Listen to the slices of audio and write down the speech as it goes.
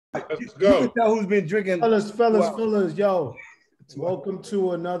Let's go. You can tell who's been drinking. Fellas, yo. Welcome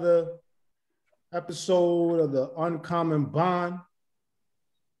to another episode of the Uncommon Bond,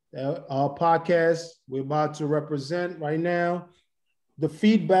 our podcast we're about to represent right now. The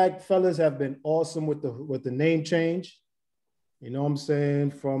feedback, fellas, have been awesome with the name change. You know what I'm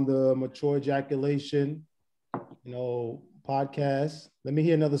saying? From the Mature Ejaculation, podcast. Let me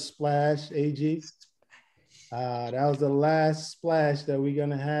hear another splash, AG. That was the last splash that we're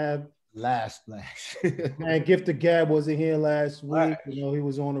gonna have. Last splash. Man, Gift of Gab wasn't here last week. He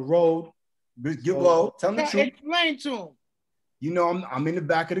was on the road. Well, tell me the truth. Explain to him. I'm in the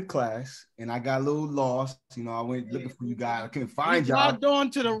back of the class and I got a little lost. I went looking for you guys. I couldn't find y'all. Logged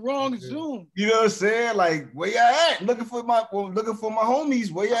on to the wrong Zoom. You know what I'm saying? Like, where y'all at? Looking for my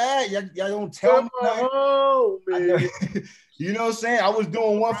homies. Where y'all at? Y'all don't tell me nothing. You know what I'm saying? I was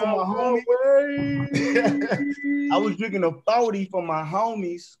doing one for my homies. I was drinking a 40 for my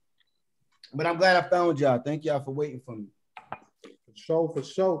homies. But I'm glad I found y'all. Thank y'all for waiting for me. For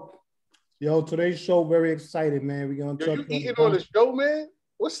sure. Yo, today's show very excited, man. We're gonna touch you eating on the show, man?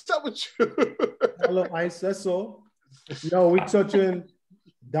 What's up with you? A little ice, that's all. Yo, we touching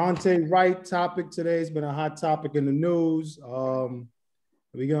Duante Wright topic today. It's been a hot topic in the news.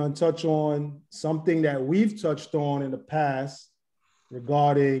 We're gonna touch on something that we've touched on in the past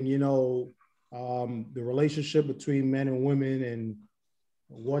regarding, the relationship between men and women and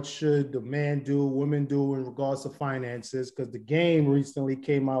what should the man do, women do in regards to finances, because the game recently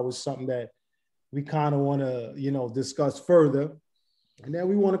came out with something that we kind of want to, discuss further. And then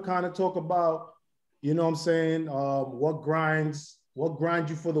we want to kind of talk about, what grinds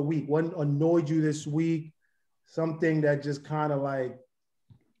you for the week, what annoyed you this week, something that just kind of like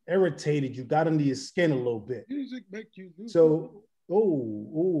irritated you, got under your skin a little bit. Music make you do so,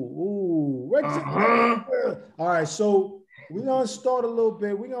 all right, so we're going to start a little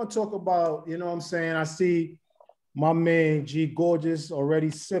bit. We're going to talk about, I see my man G Gorgeous already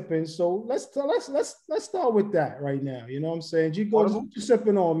sipping. So let's start with that right now. You know what I'm saying? G Gorgeous, what you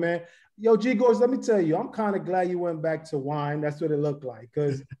sipping on, man? Yo, G Gorgeous, let me tell you, I'm kind of glad you went back to wine. That's what it looked like.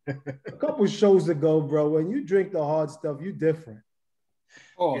 Because a couple shows ago, bro, when you drink the hard stuff, you different.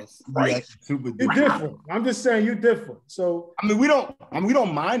 Oh, right. Super different. You're different. I'm just saying you're different. So we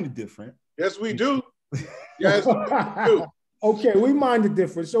don't mind the different. Yes, we do. Yes, we do. Okay, we mind the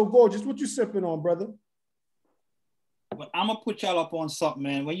difference. So, Gorgeous, what you sipping on, brother? But I'm gonna put y'all up on something,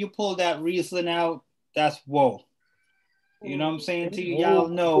 man. When you pull that Riesling out, that's whoa. You know what I'm saying to you? Y'all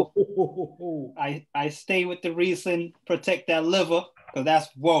know I stay with the Riesling, protect that liver, because that's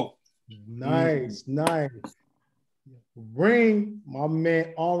whoa. Nice. Ring, my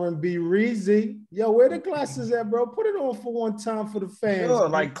man R&B Reezy. Yo, where the glasses at, bro? Put it on for one time for the fans. Sure,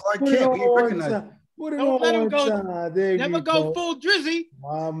 like Clark Kent, we recognize. Don't let him go. Never go full Drizzy.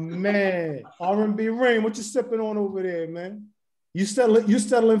 My man, R&B Ring, what you sipping on over there, man? You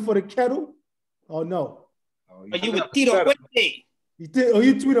settling for the kettle? Oh no. Are you with Tito Puente? You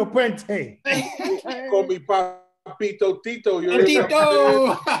Tito Puente. Call me Papito Tito. You're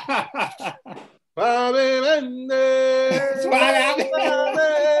Tito. My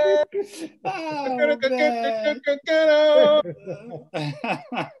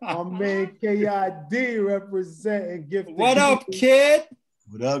man KID representing Gift. What up, kid?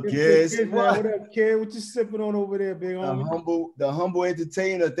 What up, kids? What up, kid? What you sipping on over there, big homie? The humble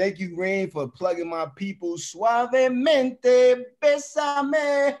entertainer. Thank you, Rain, for plugging my people. Suavemente,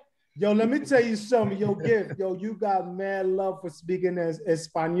 besame. Yo, let me tell you something, yo, Gift. Yo, you got mad love for speaking as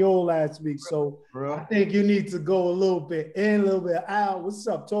Espanol last week, so bro, I think you need to go a little bit in, a little bit out. What's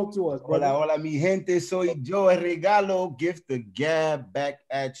up? Talk to us, brother. Hola, mi gente. Soy yo, el regalo, Gift the Gab, back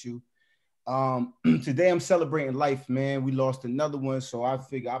at you. Today I'm celebrating life, man. We lost another one, so I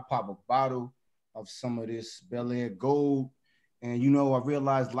figure I'll pop a bottle of some of this Bel Air Gold. And, I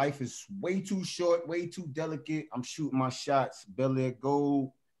realized life is way too short, way too delicate. I'm shooting my shots, Bel Air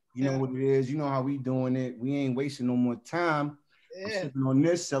Gold. You know what it is. You know how we doing it. We ain't wasting no more time. I'm sipping on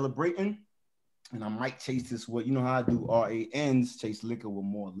this, celebrating. And I might chase this what you know how I do RANs, chase liquor with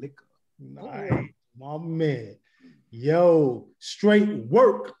more liquor. Nice. My man. Yo, straight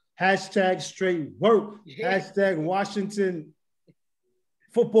work. Hashtag straight work. Hashtag Washington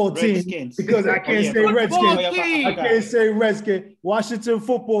football team. Redskins. Because I can't say Redskins. I can't say Redskins. Washington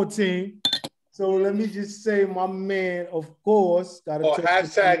football team. So let me just say, my man, of course, got to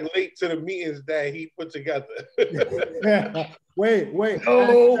hashtag late to the meetings that he put together. Wait.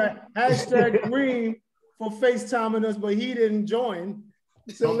 Oh. Hashtag Green for FaceTiming us, but he didn't join.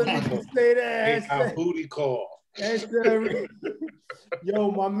 So let me just say that. Hashtag booty call. Yo,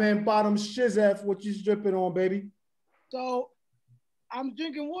 my man, Bottom Shizaf, what you stripping on, baby? So I'm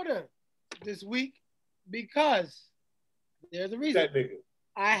drinking water this week because there's a reason. That nigga.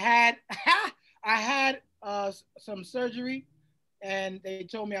 I had I had some surgery, and they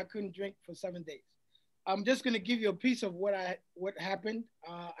told me I couldn't drink for 7 days. I'm just gonna give you a piece of what happened.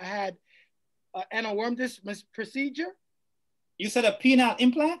 I had an anawormdis procedure. You said a penile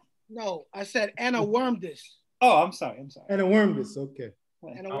implant? No, I said anawormdis. Oh, I'm sorry. Anawormdis, okay.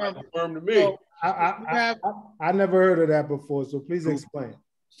 Anawormdis. Worm to me. So, I never heard of that before, so please explain.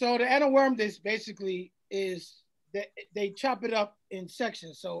 So the anawormdis basically is that they chop it up in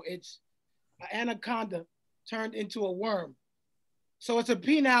sections. So it's an anaconda turned into a worm. So it's a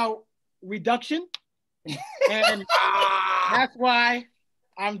penile reduction. And that's why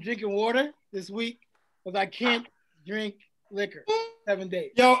I'm drinking water this week, because I can't drink liquor 7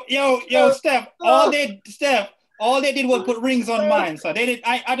 days. Yo, Steph, all they did was put rings on mine. So they did.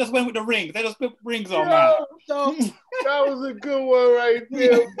 I just went with the rings. They just put rings on mine. So that was a good one right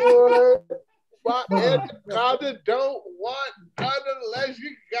there, boy. My anaconda don't want none unless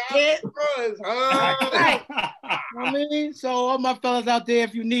you got runs, huh? I mean, so all my fellas out there,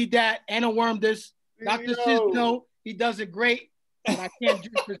 if you need that anawormdis, Dr. Cisno, he does it great. And I can't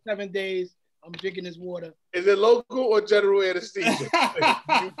drink for 7 days. I'm drinking this water. Is it local or general anesthesia?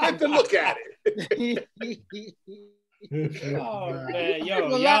 You get to look at it. Oh man, yo,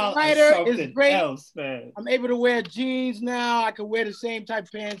 It's a lot lighter. It's great. Else, man. I'm able to wear jeans now. I can wear the same type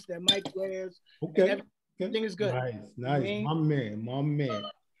pants that Mike wears. Okay. Everything is good. Nice. I mean, My man.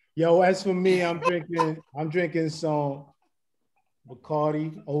 Yo, as for me, I'm drinking some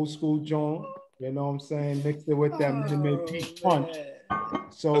Bacardi, old school joint. You know what I'm saying? Mixed it with that Minute Peach punch.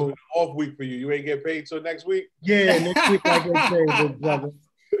 So off week for you. You ain't get paid till next week? Yeah, next week I get paid, big brother.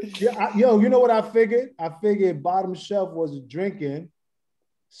 Yeah, you know what I figured? I figured bottom shelf was drinking.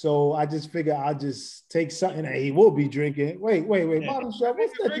 So I just figured I'll just take something that he will be drinking. Wait. Bottom shelf,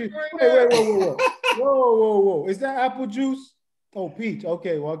 what's that? Whoa. Is that apple juice? Oh, peach.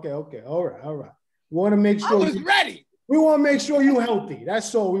 Okay. All right. We want to make sure I was ready. We want to make sure you're healthy.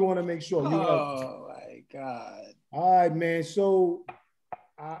 That's all. We want to make sure you're healthy. Oh my God. All right, man. So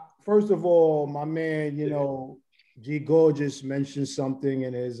first of all, my man, G Gorgeous mentioned something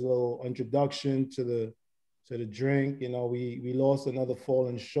in his little introduction to the drink. We lost another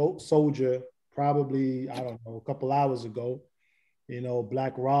fallen soldier probably, I don't know, a couple hours ago.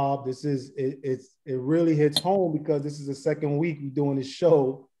 Black Rob. It really hits home because this is the second week we're doing this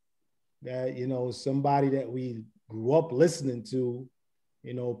show that, somebody that we grew up listening to,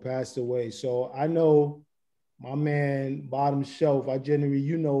 passed away. So I know my man, bottom shelf,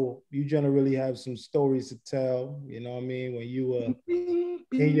 you generally have some stories to tell, you know what I mean, when you were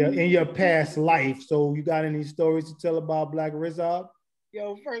in your past life. So you got any stories to tell about Black Rizab?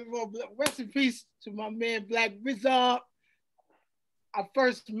 Yo, first of all, rest in peace to my man, Black Rizab. I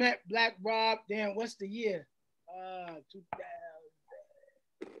first met Black Rob, what's the year? 2000.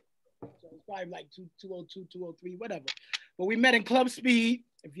 So it's probably like 202, 203, whatever. But we met in Club Speed.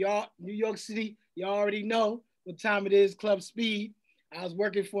 If y'all, New York City, y'all already know what time it is, Club Speed. I was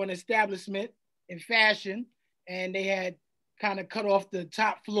working for an establishment in fashion, and they had kind of cut off the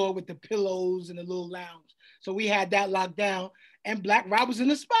top floor with the pillows and the little lounge. So we had that locked down, and Black Rob was in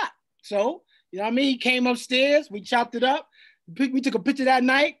the spot. So, you know what I mean? He came upstairs, we chopped it up. We took a picture that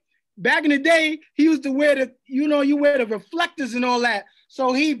night. Back in the day, he used to wear you wear the reflectors and all that.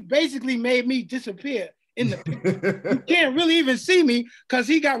 So he basically made me disappear in the picture. You can't really even see me because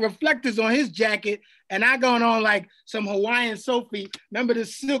he got reflectors on his jacket, and I got on like some Hawaiian Sophie. Remember the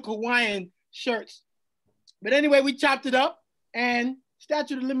silk Hawaiian shirts? But anyway, we chopped it up, and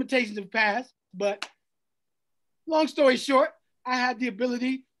statute of limitations have passed. But long story short, I had the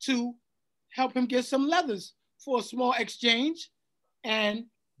ability to help him get some leathers for a small exchange. And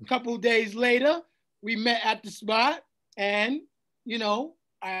a couple of days later, we met at the spot, and,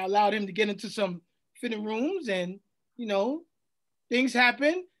 I allowed him to get into some fitting rooms, and, things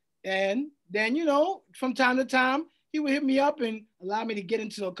happen. And then, from time to time, he would hit me up and allow me to get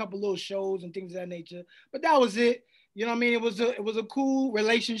into a couple little shows and things of that nature. But that was it. You know what I mean? It was a cool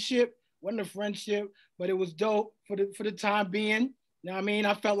relationship. Wasn't a friendship, but it was dope for the time being. You know what I mean?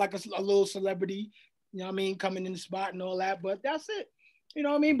 I felt like a little celebrity, you know what I mean, coming in the spot and all that, but that's it. You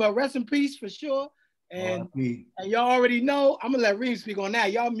know what I mean? But rest in peace for sure. And y'all already know, I'm gonna let Reem speak on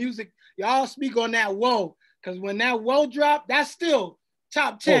that. Y'all speak on that whoa. Because when that whoa dropped, that's still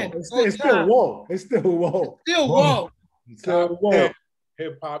top 10. It's still whoa. It's still whoa. Still whoa. Still whoa.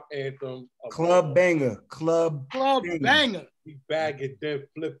 Hip hop anthem. Club banger. Club banger. He bag it, then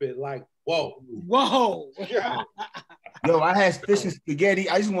flip it like whoa. Whoa. Yo, I had fish and spaghetti.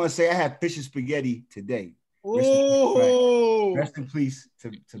 I just want to say I had fish and spaghetti today. Oh, Rest in peace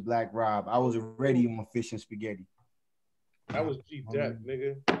to Black Rob. I was already on fish and spaghetti. That was G Deck,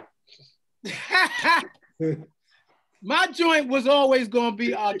 nigga. my joint was always gonna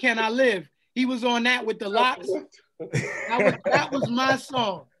be "Can I Live." He was on that with the Locks. That was my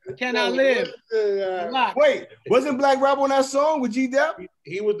song. Can I Live? Wait, wasn't Black Rob on that song with G Dep?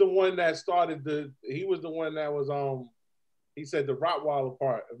 He was the one that started the. He was the one that was He said the Rottweiler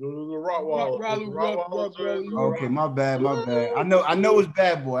part. The Rottweiler. Okay, my bad. I know it's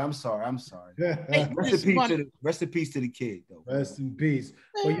Bad Boy. I'm sorry. Rest in peace to the kid, though. Rest in peace.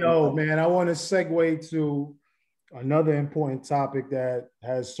 But yo, man, I want to segue to another important topic that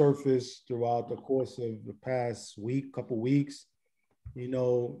has surfaced throughout the course of the past couple weeks. You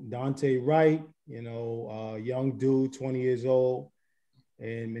know, Duante Wright, you know, young dude, 20 years old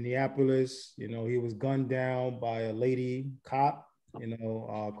in Minneapolis. You know, he was gunned down by a lady cop, you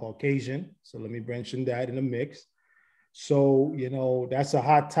know, Caucasian. So let me mention that in the mix. So, you know, that's a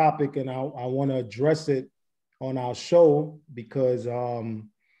hot topic, and I want to address it on our show because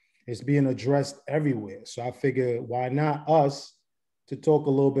it's being addressed everywhere. So I figure why not us to talk a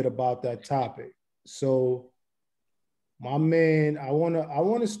little bit about that topic. So my man, I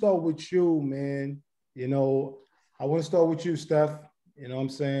wanna start with you, man. You know, I want to start with you, Steph. You know what I'm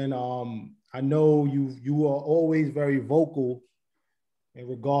saying? I know you are always very vocal in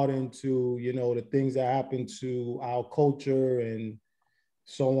regarding to, you know, the things that happen to our culture and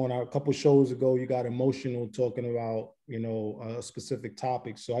so on. A couple shows ago, you got emotional talking about, you know, a specific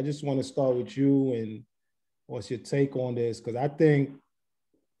topic. So I just want to start with you and what's your take on this? Because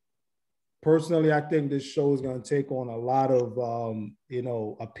personally, I think this show is going to take on a lot of, you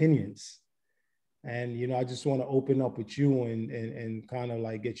know, opinions. And, you know, I just want to open up with you and kind of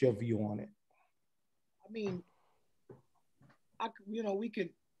like get your view on it. I mean, I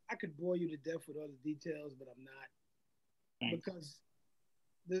could bore you to death with all the details, but I'm not. Because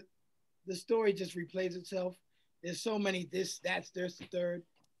the story just replays itself. There's so many this, that's, there's the third.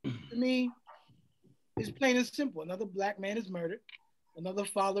 To me, it's plain and simple. Another black man is murdered. Another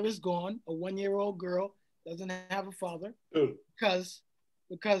father is gone. A 1-year-old girl doesn't have a father because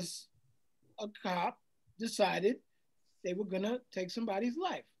a cop decided they were gonna take somebody's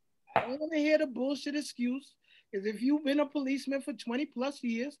life. I don't want to hear the bullshit excuse, because if you've been a policeman for 20 plus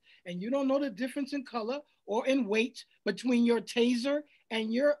years and you don't know the difference in color or in weight between your taser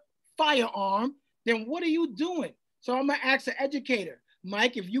and your firearm, then what are you doing? So I'm gonna ask an educator.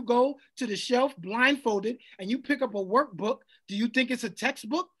 Mike, if you go to the shelf blindfolded and you pick up a workbook, do you think it's a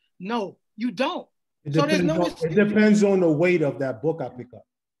textbook? No, you don't. It depends on the weight of that book I pick up.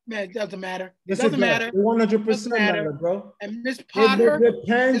 Man, it doesn't matter. Yes, it doesn't matter. 100% matter, bro. And Miss Potter, it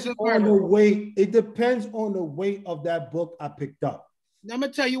depends on the weight. It depends on the weight of that book I picked up. Now, I'm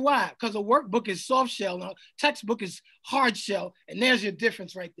gonna tell you why. Because a workbook is soft shell, now textbook is hard shell, and there's your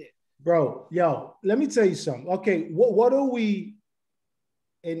difference right there. Bro, yo, let me tell you something. Okay, what are we?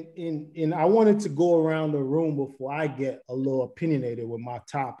 And I wanted to go around the room before I get a little opinionated with my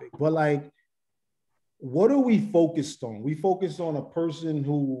topic. But like, what are we focused on? We focused on a person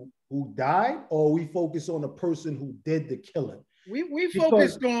who died, or we focused on a person who did the killing? We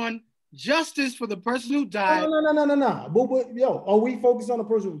focused on justice for the person who died. No. But yo, are we focused on the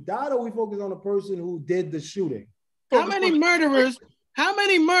person who died, or are we focused on the person who did the shooting? How many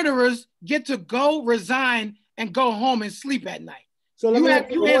murderers get to go resign and go home and sleep at night? So let me ask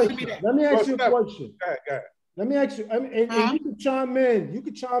you a question. Let me ask you, and you can chime in. You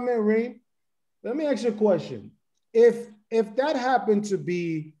can chime in, Reem. Let me ask you a question. If that happened to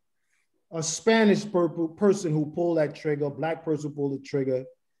be a Spanish person who pulled that trigger, black person pulled the trigger,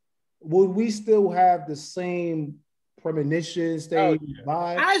 would we still have the same premonitions?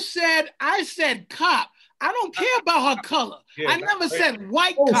 I said cop. I don't care about her color. I never said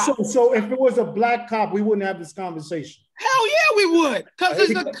white cop. So if it was a black cop, we wouldn't have this conversation. Hell yeah, we would, because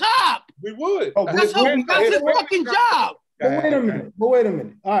it's a cop. We would. That's his fucking job. But wait a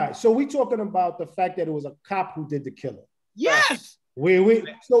minute. All right. So we talking about the fact that it was a cop who did the killing. Yes.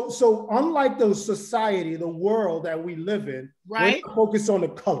 So unlike the society, the world that we live in, right? We're focused on the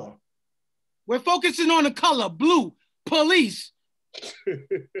color. We're focusing on the color, blue, police.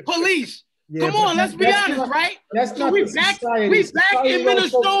 Police. Yeah, come on, let's be honest, right? That's not we back in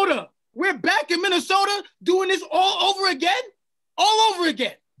Minnesota. We're back in Minnesota doing this all over again? All over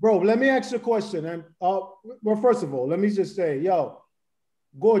again. Bro, let me ask you a question. And well, first of all, let me just say, yo,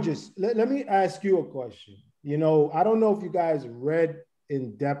 gorgeous. Let me ask you a question. You know, I don't know if you guys read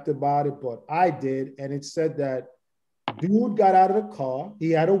in depth about it, but I did. And it said that dude got out of the car.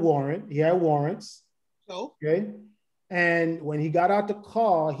 He had a warrant. He had warrants. So? Okay. And when he got out the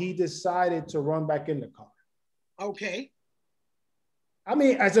car, he decided to run back in the car. Okay. I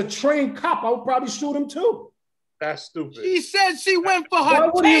mean, as a trained cop, I would probably shoot him too. That's stupid. She said she went for Why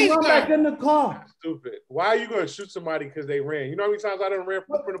her would he run back taser. in the car? That's stupid. Why are you going to shoot somebody because they ran? You know how many times I done ran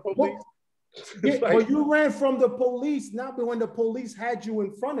from the police? Yeah, Like, but you ran from the police, not when the police had you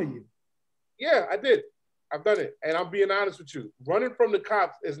in front of you. yeah, I did. I've done it. And I'm being honest with you. Running from the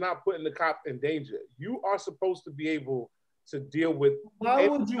cops is not putting the cops in danger. You are supposed to be able to deal with Why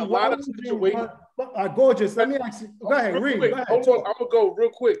would you? a lot of situations. Gorgeous. Let me ask you. Go ahead, read. Go ahead. Hold on. I'm going to go real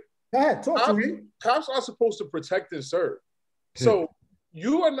quick. Go ahead. Talk to me. Cops are supposed to protect and serve. So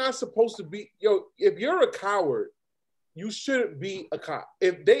you are not supposed to be, if you're a coward, you shouldn't be a cop.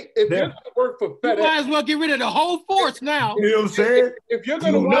 If you're going to work for FedEx, You might as well get rid of the whole force now. You know what I'm saying? If you're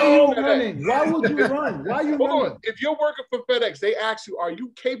going to Why are you work for FedEx, running? Why would you run? Why are you hold running? on. If you're working for FedEx, they ask you, are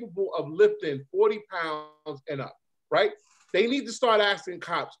you capable of lifting 40 pounds and up, right? They need to start asking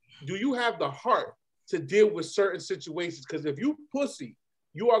cops, do you have the heart to deal with certain situations? Because if you pussy,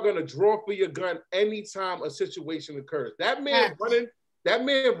 you are going to draw for your gun anytime a situation occurs. That man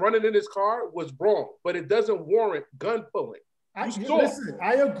running in his car was wrong, but it doesn't warrant gun pulling. Listen,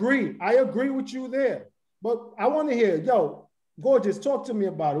 I agree. I agree with you there. But I want to hear, Gorgeous, talk to me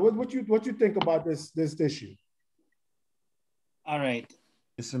about it. What you think about this issue? All right.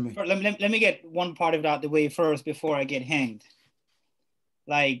 Listen to me. Let me get one part of it out the way first before I get hanged.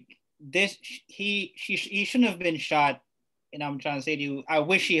 Like this, he shouldn't have been shot. And I'm trying to say to you, I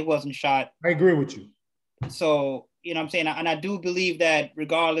wish he wasn't shot. I agree with you. So, you know what I'm saying? And I do believe that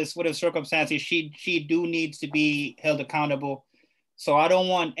regardless what the circumstances, she do needs to be held accountable. So I don't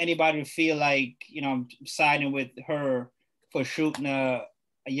want anybody to feel like, I'm siding with her for shooting a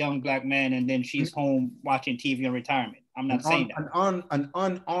young black man and then she's home watching TV in retirement. I'm not saying that. An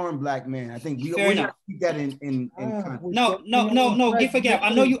unarmed black man. I think we Fair enough. keep that in context. No. Get forget.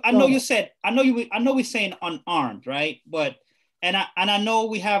 I know we're saying unarmed, right? But and I know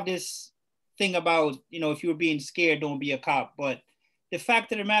we have this thing about, if you're being scared, don't be a cop. But the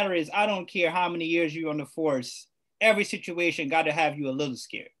fact of the matter is, I don't care how many years you're on the force. Every situation got to have you a little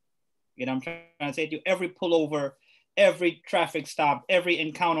scared. I'm trying to say to you, every pullover, every traffic stop, every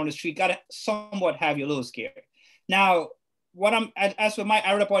encounter on the street got to somewhat have you a little scared. Now, as with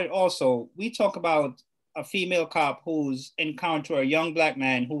I read about it also, we talk about a female cop who's encountered a young black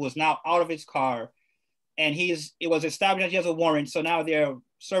man who was now out of his car, and it was established that he has a warrant, so now they're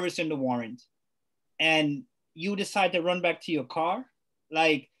servicing the warrant, and you decide to run back to your car?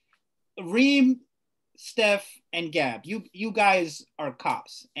 Like, Reem, Steph, and Gab, you guys are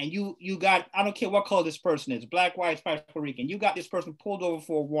cops, and you got, I don't care what color this person is, black, white, Puerto Rican, you got this person pulled over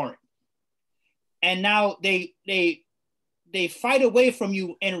for a warrant. And now they fight away from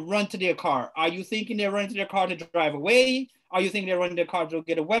you and run to their car. Are you thinking they're running to their car to drive away? Are you thinking they're running to their car to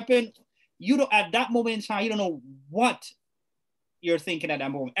get a weapon? You don't, at that moment in time, you don't know what you're thinking at that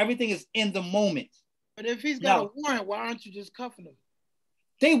moment. Everything is in the moment. But if he's got a warrant, why aren't you just cuffing him?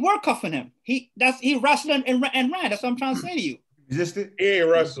 They were cuffing him. He wrestled and ran. That's what I'm trying to say to you. Resisted? He ain't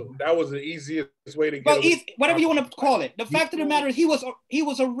wrestled. That was the easiest way to get him. Whatever you want to call it. The fact of the matter is he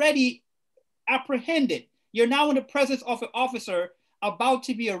was already apprehended. You're now in the presence of an officer about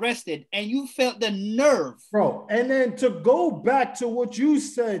to be arrested, and you felt the nerve. Bro, and then to go back to what you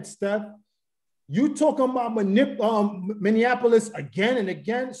said, Steph, you talking about Minneapolis again and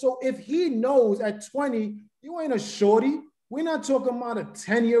again. So if he knows at 20, you ain't a shorty. We're not talking about a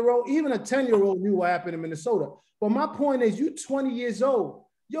 10-year-old. Even a 10-year-old knew what happened in Minnesota. But my point is, you 20 years old.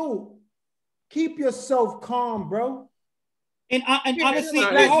 Yo, keep yourself calm, bro. And honestly,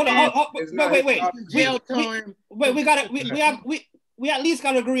 wait. Jail time. We at least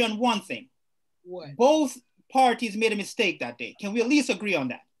gotta agree on one thing. What? Both parties made a mistake that day. Can we at least agree on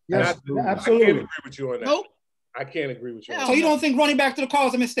that? Yes, absolutely. I can't agree with you on that. Nope. I can't agree with you. So you don't think running back to the car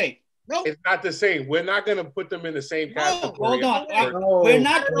was a mistake? Nope. It's not the same. We're not gonna put them in the same category. Hold on. We're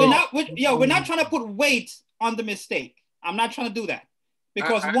not trying to put weight on the mistake. I'm not trying to do that.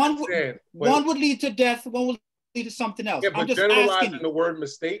 Because one would lead to death, one would lead to something else. Yeah, but I'm just generalizing the word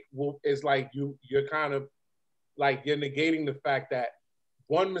mistake is like you're kind of like you're negating the fact that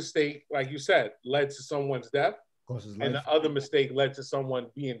one mistake, like you said, led to someone's death, and the other mistake led to someone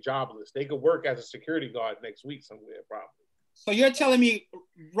being jobless. They could work as a security guard next week somewhere, probably. So you're telling me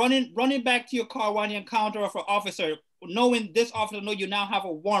running back to your car when you encounter an officer, knowing this officer know you now have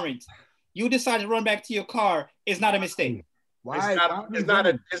a warrant, you decide to run back to your car is not a mistake. Why?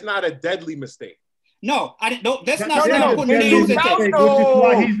 It's not a deadly mistake. No, I didn't. No, that's not putting names in there. Which is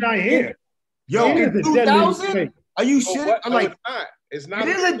why he's not here. Yo, in 2000? Are you shitting? I'm like, it's not.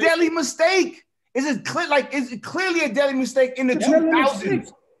 It is a deadly mistake. It's clearly a deadly mistake in the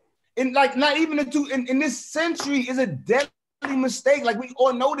 2000s. And like not even in this century is a deadly mistake. Like we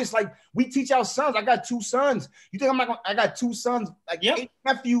all know this. Like we teach our sons. I got 2 sons. You think I'm not gonna, I got 2 sons, like 8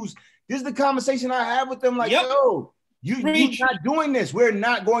 nephews. This is the conversation I have with them. Like, yo, you're not doing this. We're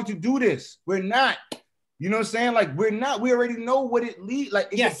not going to do this. We're not. You know what I'm saying? Like we're not. We already know what it lead. Like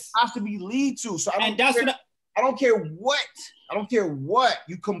it has to be lead to. So I don't care what. I don't care what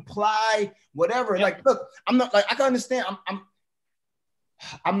you comply, whatever. Like, look, I'm not like I can understand.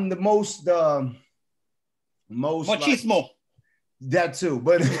 I'm the most machismo. Like, that too,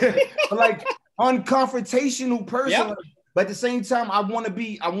 but like unconfrontational person. Yep. But at the same time, I want to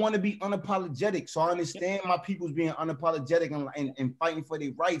be unapologetic. So I understand my people's being unapologetic and fighting for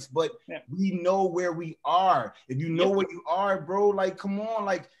their rights. But we know where we are. If you know where you are, bro, like come on,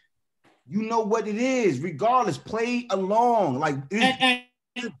 like you know what it is. Regardless, play along. Like it's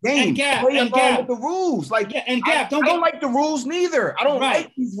a game. Play along with the rules. Like I don't like the rules neither. I don't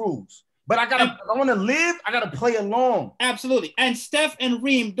like these rules. But I want to live. I gotta play along. Absolutely. And Steph and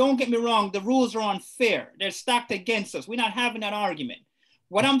Reem, don't get me wrong. The rules are unfair. They're stacked against us. We're not having that argument.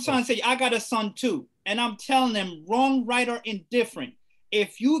 What I'm trying to say, I got a son too, and I'm telling them, wrong, right, or indifferent.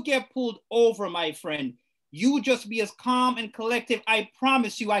 If you get pulled over, my friend, you just be as calm and collective. I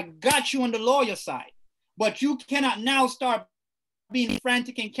promise you, I got you on the lawyer side. But you cannot now start being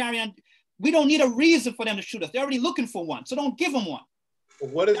frantic and carry on. We don't need a reason for them to shoot us. They're already looking for one, so don't give them one.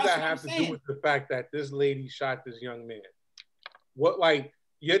 What does that have to do with the fact that this lady shot this young man? What, like,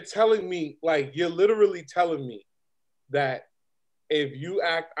 you're telling me, like, you're literally telling me that if you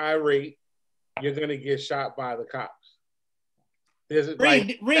act irate, you're gonna get shot by the cops. That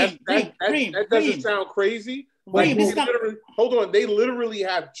doesn't sound crazy. Like, hold on, they literally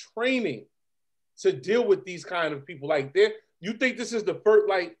have training to deal with these kind of people. Like, you think this is the first,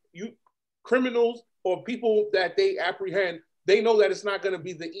 like, you criminals or people that they apprehend, they know that it's not going to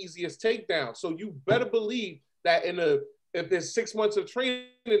be the easiest takedown. So you better believe that if there's 6 months of training,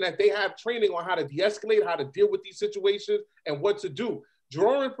 that they have training on how to de-escalate, how to deal with these situations, and what to do.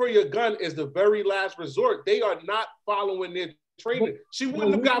 Drawing for your gun is the very last resort. They are not following their training. She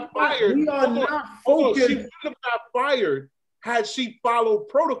wouldn't have got fired. We are not focused. She wouldn't have got fired had she followed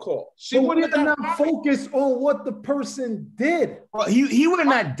protocol. She wouldn't have not focused on what the person did. Well, he would have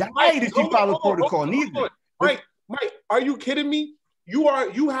not died if he followed protocol neither. Mike, are you kidding me?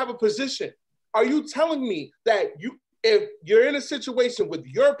 You have a position. Are you telling me that if you're in a situation with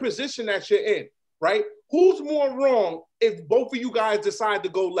your position that you're in, right? Who's more wrong if both of you guys decide to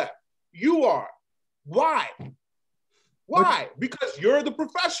go left? You are. Why? Why? Because you're the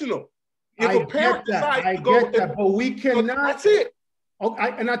professional. If a parent decides to go, but we cannot. That's it.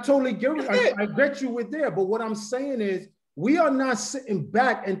 Okay, and I totally get it. I get you with there. But what I'm saying is, we are not sitting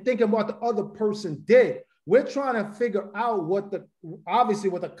back and thinking about the other person did. We're trying to figure out what the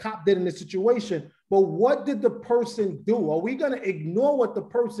cop did in this situation, but what did the person do? Are we going to ignore what the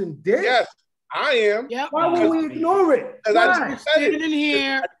person did? Yes, I am. Yep. Why would we ignore it? Standing in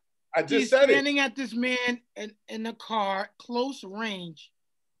here, I just said it. Standing at this man in the car, close range,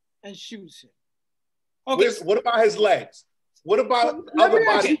 and shoots him. Okay. What about his legs? What about other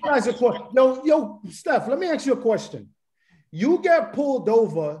body? Yo, Steph, let me ask you a question. You get pulled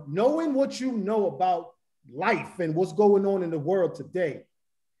over knowing what you know about life and what's going on in the world today.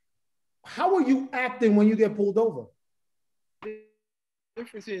 How are you acting when you get pulled over? The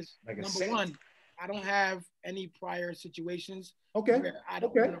difference is, number one, I don't have any prior situations where I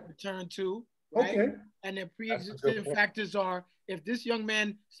don't want to return to. Right? Okay. And the pre-existing factors are, if this young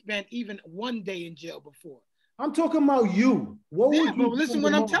man spent even 1 day in jail before. I'm talking about you. What would you listen,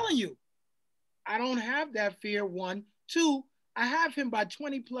 what I'm telling you, I don't have that fear, one. Two, I have him by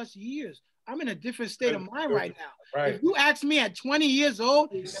 20 plus years. I'm in a different state of mind right now. Right. If you ask me at 20 years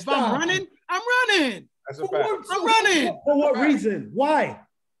old, if I'm running, I'm running. That's a fact. I'm running. For what reason? Why?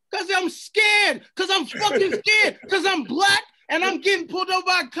 Because I'm scared. Because I'm fucking scared. Because I'm black and I'm getting pulled over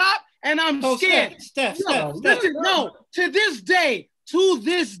by a cop and I'm scared. Steph. No, to this day,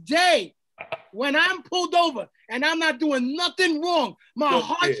 when I'm pulled over and I'm not doing nothing wrong, my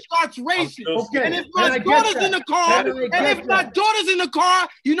heart starts racing. Okay. And if my daughter's in the car,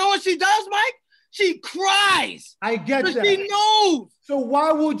 you know what she does, Mike? She cries. I get that. She knows. So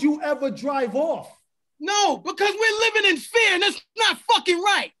why would you ever drive off? No, because we're living in fear, and that's not fucking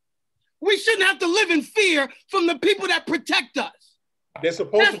right. We shouldn't have to live in fear from the people that protect us. They're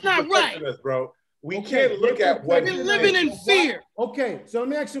supposed to be protecting us, bro. We can't look at what we're living in fear. Okay, so let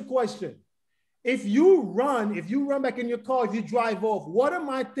me ask you a question. if you run back in your car, if you drive off, what am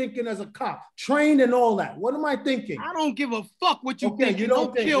I thinking as a cop? Trained and all that. What am I thinking? I don't give a fuck what you think. You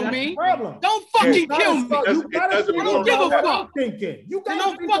don't kill me. Problem. Don't fucking kill me. You gotta think I don't give a fuck. Thinking. You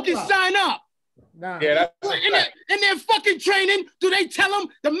don't fucking sign up. Nah. Yeah, in their fucking training, do they tell them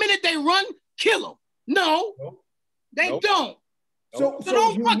the minute they run, kill them? No, they don't. So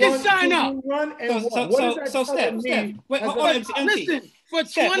don't fucking sign up. Run and so Steph, wait, listen, for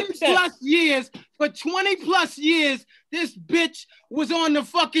 20 plus years, this bitch was on the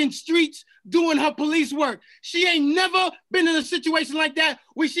fucking streets doing her police work. She ain't never been in a situation like that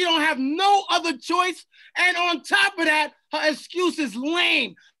where she don't have no other choice. And on top of that, her excuse is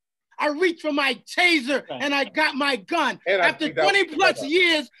lame. I reached for my taser and I got my gun. And after 20 plus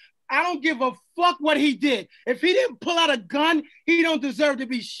years, I don't give a fuck what he did. If he didn't pull out a gun, he don't deserve to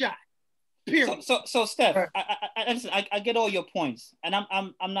be shot. Period. So Steph, I get all your points, and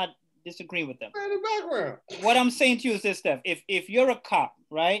I'm not disagreeing with them. In the background. What I'm saying to you is this, Steph. If you're a cop,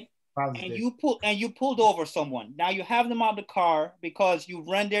 right, and you pulled over someone, now you have them out of the car because you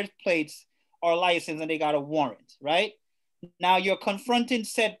ran their plates or license and they got a warrant, right? Now you're confronting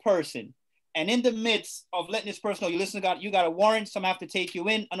said person. And in the midst of letting this person know, you got a warrant, some have to take you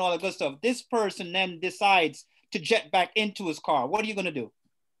in and all that good stuff. This person then decides to jet back into his car. What are you going to do?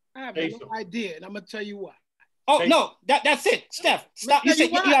 I have no idea, and I'm going to tell you why. Oh, no, that's it. Steph, stop. You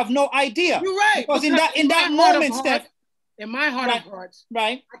said you have no idea. You're right. Because in that moment, Steph. In my heart of hearts,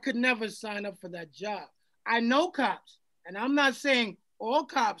 right, I could never sign up for that job. I know cops, and I'm not saying all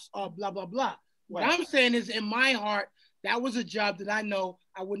cops are blah, blah, blah. What I'm saying is in my heart, that was a job that I know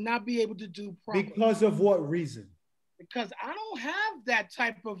I would not be able to do properly. Because of what reason? Because I don't have that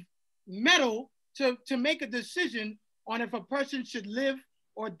type of metal to make a decision on if a person should live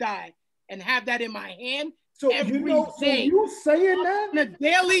or die and have that in my hand. So you saying that on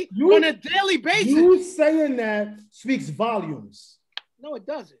a daily basis. You saying that speaks volumes. No, it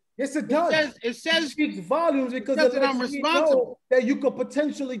doesn't. Yes, it does. It says it speaks volumes because I'm responsible. That you could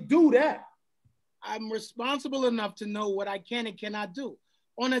potentially do that. I'm responsible enough to know what I can and cannot do.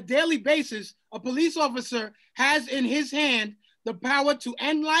 On a daily basis, a police officer has in his hand the power to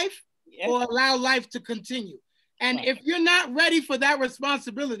end life or allow life to continue. And if you're not ready for that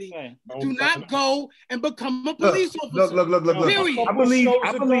responsibility, do not go and become a police officer. Look. Period. I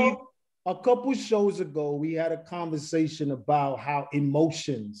believe a couple shows ago, we had a conversation about how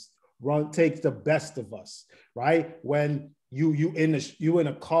emotions takes the best of us, right? When you in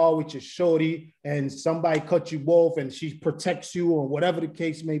a car with your shorty and somebody cut you off and she protects you or whatever the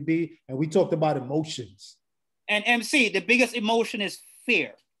case may be. And we talked about emotions. And MC, the biggest emotion is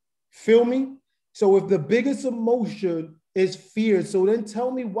fear. Feel me? So if the biggest emotion is fear, so then tell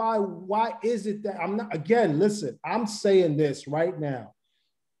me why is it that I'm saying this right now.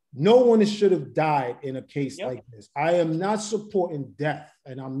 No one should have died in a case like this. I am not supporting death,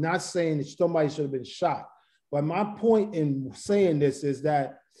 and I'm not saying that somebody should have been shot. But my point in saying this is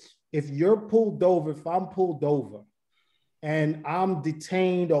that if I'm pulled over and I'm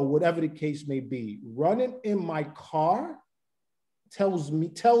detained or whatever the case may be, running in my car tells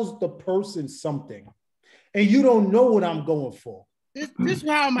the person something. And you don't know what I'm going for. This is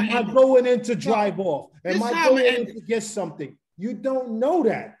how am I going in to drive off? Am I going in to get something? You don't know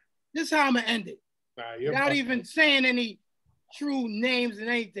that. This is how I'm going to end it. Without even saying any true names and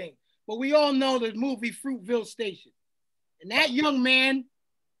anything. But we all know the movie Fruitville Station. And that young man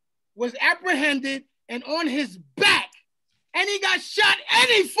was apprehended and on his back. And he got shot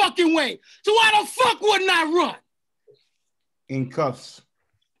any fucking way. So why the fuck wouldn't I run? In cuffs.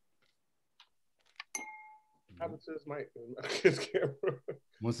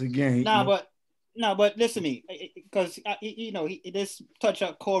 Once again. But listen to me. Because, this touch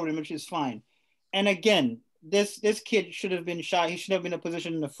up Corbin, which is fine. And again, this kid should have been shot. He should have been in a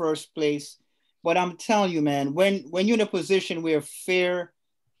position in the first place. But I'm telling you, man, when you're in a position where fear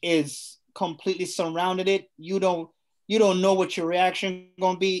is completely surrounded it, you don't know what your reaction is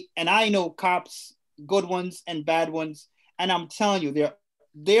going to be. And I know cops, good ones and bad ones. And I'm telling you,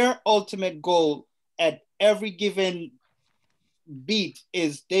 their ultimate goal at every given beat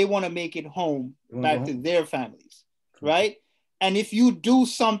is they want to make it home back to their families, right? And if you do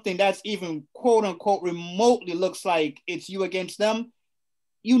something that's even quote unquote remotely looks like it's you against them,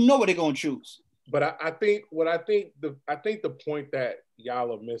 you know what they're gonna choose. But I think the point that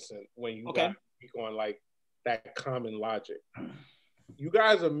y'all are missing when you guys speak on like that common logic, you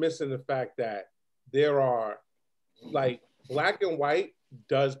guys are missing the fact that there are like black and white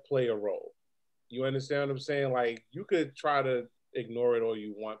does play a role. You understand what I'm saying? Like you could try to ignore it all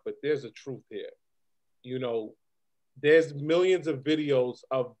you want, but there's a truth here. there's millions of videos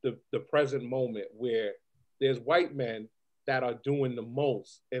of the present moment where there's white men that are doing the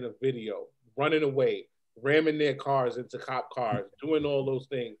most in a video, running away, ramming their cars into cop cars, doing all those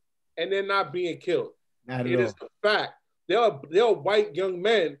things, and they're not being killed. It is a fact. There are white young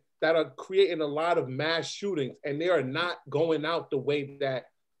men that are creating a lot of mass shootings, and they are not going out the way that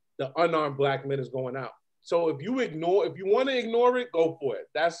the unarmed black men is going out. So if you want to ignore it, go for it.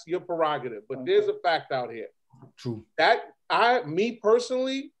 That's your prerogative. But there's a fact out here. True. Me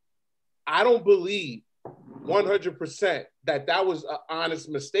personally, I don't believe 100% that was an honest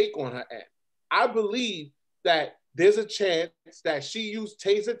mistake on her end. I believe that there's a chance that she used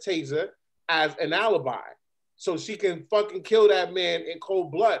taser as an alibi so she can fucking kill that man in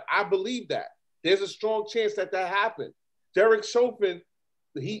cold blood. I believe that. There's a strong chance that happened. Derek Chauvin,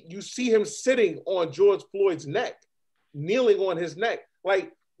 you see him sitting on George Floyd's neck, kneeling on his neck.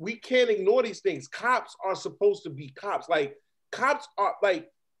 Like, we can't ignore these things. Cops are supposed to be cops. Like, cops are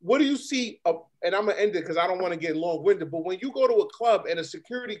like, what do you see? And I'm gonna end it because I don't want to get long-winded, but when you go to a club and a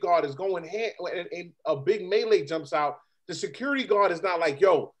security guard is going hand and a big melee jumps out, the security guard is not like,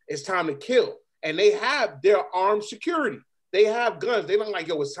 yo, it's time to kill. And they have their armed security. They have guns. They're not like,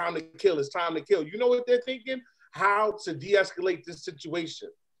 yo, it's time to kill. It's time to kill. You know what they're thinking? How to de-escalate this situation.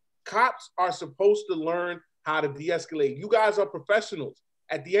 Cops are supposed to learn how to de-escalate. You guys are professionals.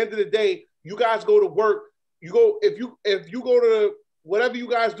 At the end of the day, you guys go to work. You go, if you go to whatever you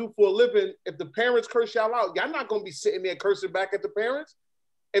guys do for a living, if the parents curse y'all out, y'all not gonna be sitting there cursing back at the parents.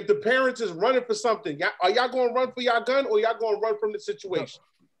 If the parents is running for something, are y'all gonna run for y'all gun or y'all gonna run from the situation?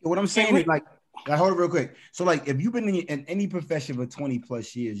 What I'm saying is like, hold it real quick. So like, if you've been in any profession for 20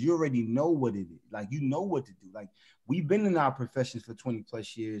 plus years, you already know what it is. Like, you know what to do. Like, we've been in our professions for 20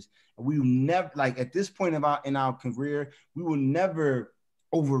 plus years, and we will never, like, at this point in our career, we will never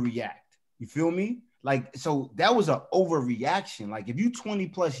overreact. You feel me? Like, so that was an overreaction. Like, if you 20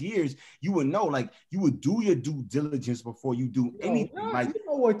 plus years, you would know, like, you would do your due diligence before you do anything. Like, you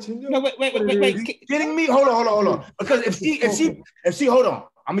know what you do. No, wait. Kidding me? Hold on. Because if she, hold on.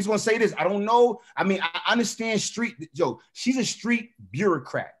 I'm just gonna say this. I don't know. I mean, I understand she's a street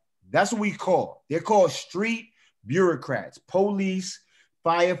bureaucrat. That's what we call. They're called street bureaucrats, police,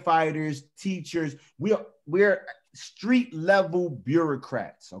 firefighters, teachers. We're street level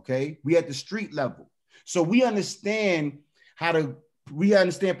bureaucrats. Okay, we at the street level, so we understand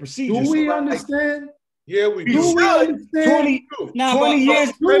procedures. Do we understand? Yeah, we do. Do we understand? 20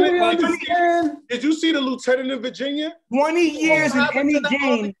 years. Did you see the lieutenant in Virginia? 20 years in any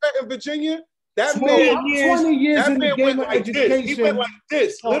game in Virginia. That 20 years in the game of education. He went like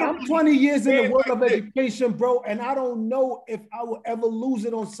this. I'm 20 years in the world of education, bro, and I don't know if I will ever lose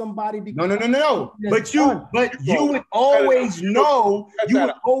it on somebody. No. But you would always know. You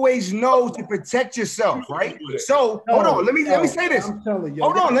would always know to protect yourself, right? So hold on. Let me say this. I'm telling you.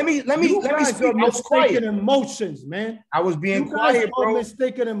 Hold on. Let me speak. I was quiet. Emotions, man. I was being quiet, bro.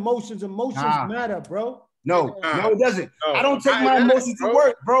 Mistaken emotions. Emotions matter, bro. No, it doesn't. I don't take my emotions to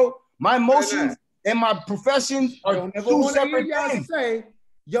work, bro. My emotions and my profession are two separate things. Say,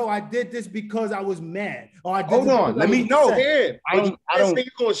 yo, I did this because I was mad. Or I did Hold on, let me know. I don't think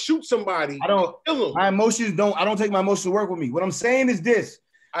you're gonna shoot somebody. I don't kill them. My emotions don't. I don't take my emotions to work with me. What I'm saying is this: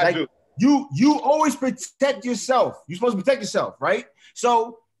 I do. You always protect yourself. You're supposed to protect yourself, right?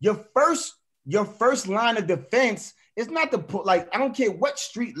 So your first line of defense is not to put, like, I don't care what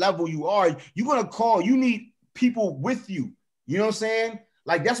street level you are. You're gonna call. You need people with you. You know what I'm saying?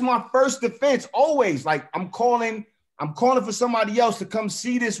 Like, that's my first defense always. Like, I'm calling for somebody else to come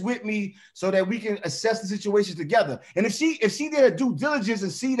see this with me so that we can assess the situation together. And if she did her due diligence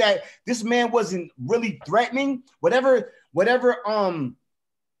and see that this man wasn't really threatening, whatever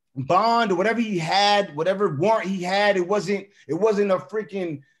bond or whatever he had, whatever warrant he had, it wasn't a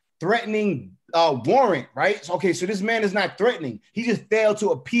freaking threatening warrant, right? So, okay, so this man is not threatening. He just failed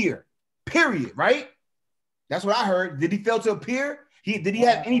to appear, period, right? That's what I heard. Did he fail to appear? Did he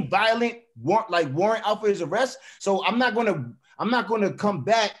have any violent warrant out for his arrest? So I'm not gonna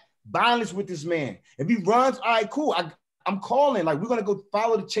combat violence with this man. If he runs, all right, cool. I'm calling. Like, we're gonna go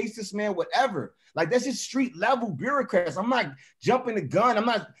chase this man, whatever. Like, that's just street level bureaucrats. I'm not jumping the gun. I'm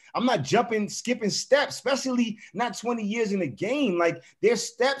not skipping steps, especially not 20 years in the game. Like, there's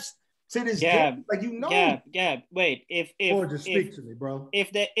steps to this game. Like, you know. Gab, wait. Speak to me, bro.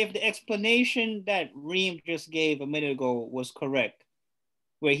 If the explanation that Reem just gave a minute ago was correct,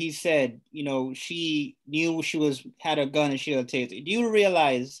 where he said, you know, she knew she had a gun and she had a taser. Do you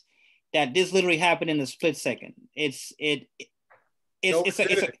realize that this literally happened in a split second? No,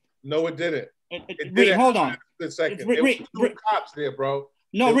 it didn't. Hold on. Split second. There was two cops there, bro.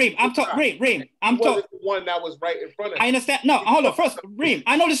 No, Reem, I'm talking. Reem, I'm talking. The one that was right in front of him. I understand. No, hold on. First, Reem,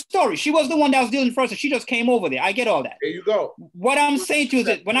 I know the story. She was the one that was dealing first, and she just came over there. I get all that. There you go. What I'm saying to you is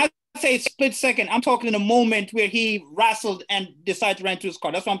that when I say split second, I'm talking in a moment where he wrestled and decided to run to his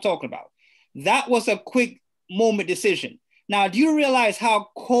car. That's what I'm talking about. That was a quick moment decision. Now, do you realize how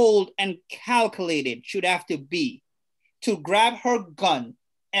cold and calculated should have to be to grab her gun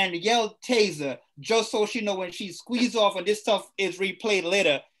and yell taser just so she know when she squeezes off and this stuff is replayed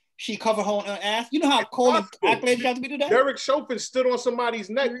later, she cover her own ass? You know how cold and calculated you have to be to that? Derek Chauvin stood on somebody's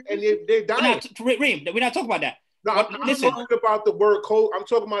neck and they died. Reem, we're not talking about that. No, I'm talking about the word cold. I'm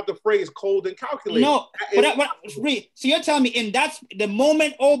talking about the phrase cold and calculated. No, Reem, so you're telling me in that's the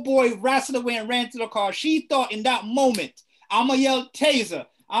moment old boy wrestled away and ran to the car, she thought in that moment, I'm gonna yell taser,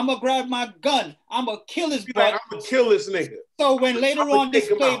 I'm gonna grab my gun, I'm gonna kill his butt. I'm gonna kill this nigga. So when later on this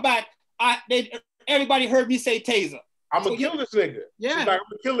played back, everybody heard me say taser. I'm gonna kill this nigga. Yeah, I'm gonna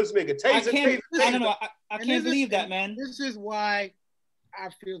kill this nigga. Taser, taser. I can't believe that, man. This is why I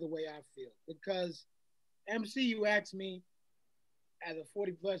feel the way I feel, because MC, you asked me as a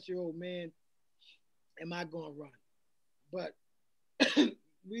 40-plus-year-old man, am I gonna run? But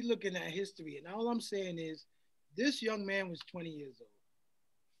we looking at history, and all I'm saying is this young man was 20 years old.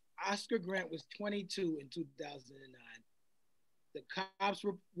 Oscar Grant was 22 in 2009. The cops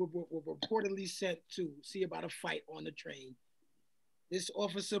were reportedly sent to see about a fight on the train. This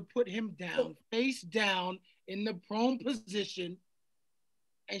officer put him down, face down in the prone position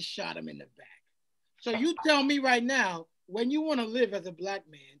and shot him in the back. So you tell me right now, when you want to live as a black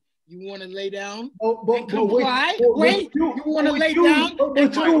man, you want to lay down and comply? You want to lay down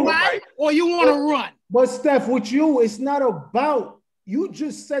and comply, or you want to run? But Steph, with you, it's not about, you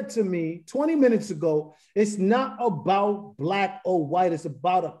just said to me 20 minutes ago, it's not about black or white, it's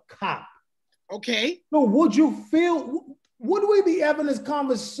about a cop. Okay. So would you feel, would we be having this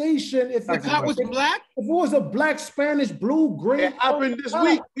conversation if the cop was black? If it was a black, Spanish, blue, green? It happened this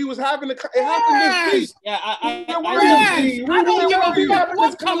week. He was having it happened this week. Yeah, I don't give a fuck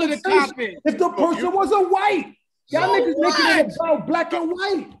what color the cop is. If the person was a white, y'all niggas making it about black and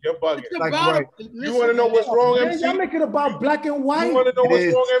white. You're bugging. You want to know what's wrong, MC? Y'all make it about black and white. You want to know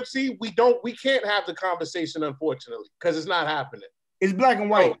what's wrong, MC? We can't have the conversation, unfortunately, because it's not happening. It's black and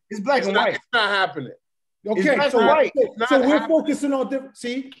white. It's black and white. It's not happening. Okay, so we're focusing on different.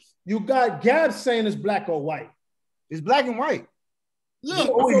 See, you got Gab saying it's black or white. It's black and white. Look,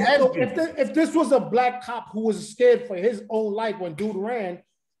 so if this was a black cop who was scared for his own life when dude ran,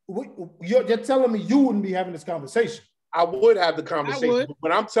 you're telling me you wouldn't be having this conversation. I would have the conversation,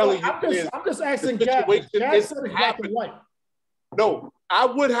 but I'm telling you, I'm just asking Gab. Gab said it's black and white. No, I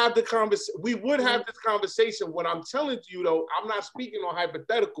would have the conversation. We would have this conversation. What I'm telling you, though, I'm not speaking on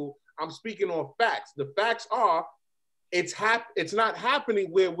hypothetical. I'm speaking on facts. The facts are, it's not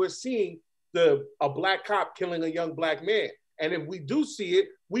happening where we're seeing a black cop killing a young black man. And if we do see it,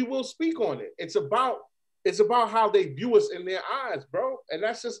 we will speak on it. It's about how they view us in their eyes, bro. And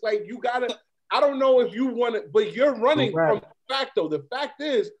that's just like, you gotta. I don't know if you want to, but you're running from the fact, though. The fact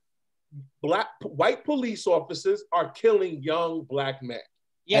is, white police officers are killing young black men.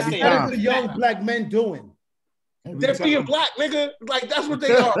 Yes, what are the young black men doing? They're being black, nigga. Like, that's what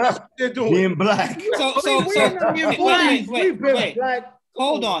they are. That's what they're doing. Being black. Wait.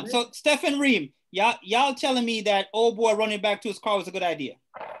 Hold on. So, Stephen Reem, y'all telling me that old boy running back to his car was a good idea?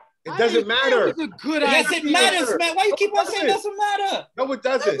 It doesn't matter. It was a good idea. Yes, it matters, man. Why you keep on saying it doesn't matter? No, it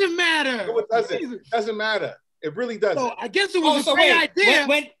doesn't. It doesn't matter. No, it doesn't. It doesn't matter. It really doesn't. So I guess it was a great idea,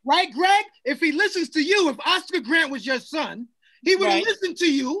 right, Greg? If he listens to you, if Oscar Grant was your son, he would listen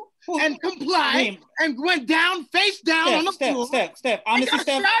to you and comply and went down, face down on the floor. Steph, honestly,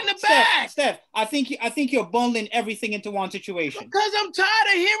 Steph, I think you're bundling everything into one situation. Because I'm tired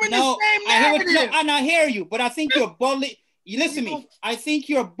of hearing the same narrative. I hear you, but I think you're bundling. You listen to me. I think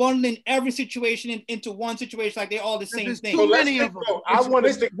you're bundling every situation into one situation like they're all the same thing. Too many of them. I want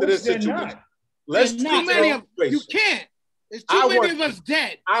to stick to this situation. There's too many of them. You can't. There's too many of us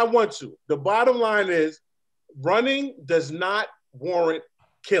dead. I want to. The bottom line is, running does not warrant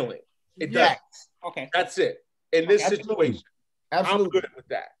killing. It does. Okay. That's it. In this situation. Absolutely. I'm good with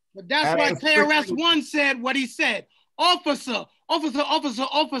that. But that's why KRS-One said what he said. Officer, overseer.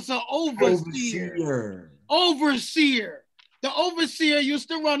 The overseer used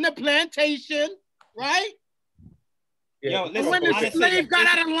to run the plantation, right? Yeah. Yo, listen, when the slave got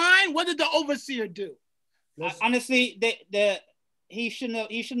out of line, what did the overseer do? Honestly, he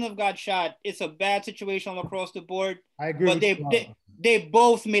shouldn't have got shot. It's a bad situation across the board. I agree. They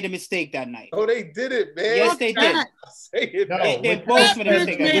both made a mistake that night. Oh, they did it, man. Yes, they did. They both made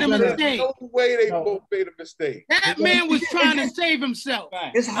a mistake. No way they both made a mistake. That man was trying to save himself.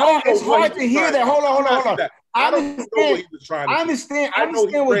 Right. It's hard to hear that. Hold on. I don't know what he was trying to do. I understand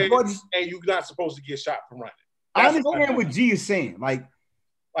what George is, and you're not supposed to get shot from running. I understand what G is saying.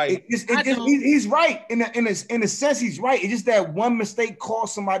 He's right in a sense. He's right. It's just that one mistake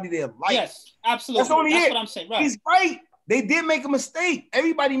cost somebody their life. Yes, absolutely. That's what I'm saying. Right. He's right. They did make a mistake.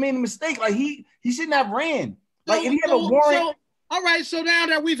 Everybody made a mistake. Like he shouldn't have ran. Like if he had a warrant. All right. So now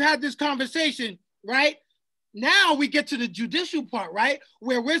that we've had this conversation, right? Now we get to the judicial part, right?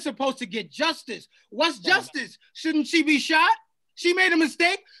 Where we're supposed to get justice. What's justice? Shouldn't she be shot? She made a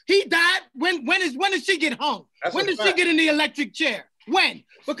mistake. He died. When does she get hung? When does she get in the electric chair? When?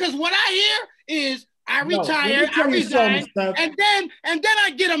 Because what I hear is I retire, I resign, and then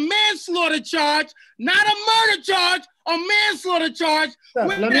I get a manslaughter charge, not a murder charge, a manslaughter charge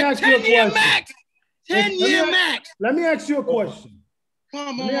with a 10-year max. 10-year max. Let me ask you a question.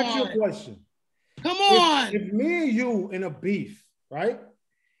 Come on. Let me ask you a question. Come on. If me and you in a beef, right?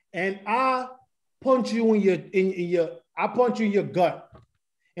 And I punch you in your gut,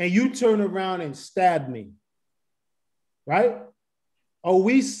 and you turn around and stab me, right? Are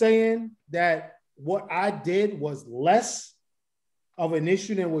we saying that what I did was less of an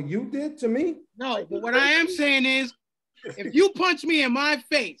issue than what you did to me? No, but what I am saying is, if you punch me in my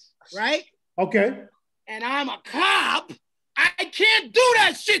face, right? Okay. And I'm a cop, I can't do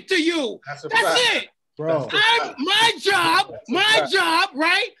that shit to you. That's it. Bro. My job,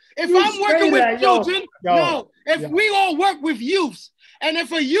 right? If I'm working with children, we all work with youths. And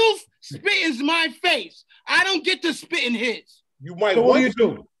if a youth spit in my face, I don't get to spit in his. You might want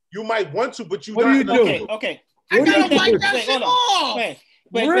to. You might want to, but you what do you do? Okay. I gotta wipe that shit off.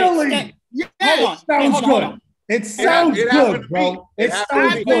 Really? Yes. Sounds good. It sounds good, bro. It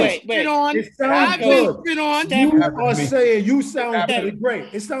sounds good. It sounds good. You are saying you sound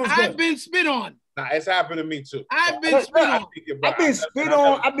great. It sounds good. I've been spit on. Nah, it's happened to me too. I've been spit on. I've been spit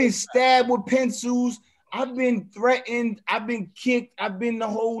on. I've been stabbed with pencils. I've been threatened. I've been kicked. I've been the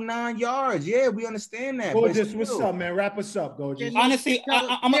whole 9 yards. Yeah, we understand that. Gorgeous, what's up, man? Wrap us up, Gorgeous. Honestly,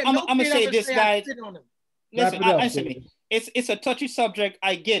 I'm gonna say this, guys. Listen, answer me. It's a touchy subject.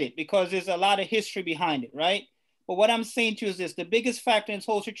 I get it because there's a lot of history behind it, right? But what I'm saying to you is this: the biggest factor in this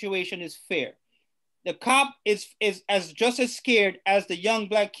whole situation is fear. The cop is just as scared as the young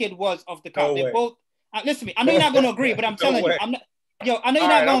black kid was of the cop. They both. Listen to me. I know you're not going to agree, but I'm telling you, I'm not. Yo, I know you're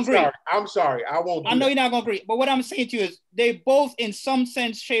not going to agree. I'm sorry. I won't. I know you're not going to agree. But what I'm saying to you is they both, in some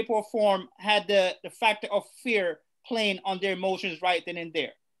sense, shape, or form, had the factor of fear playing on their emotions right then and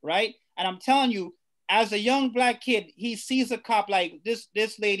there, right? And I'm telling you, as a young black kid, he sees a cop like this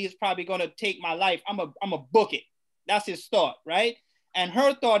lady is probably going to take my life. I'm a book it. That's his thought, right? And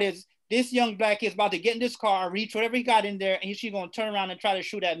her thought is this young black kid is about to get in this car, reach whatever he got in there, and she's going to turn around and try to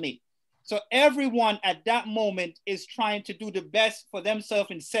shoot at me. So everyone at that moment is trying to do the best for themselves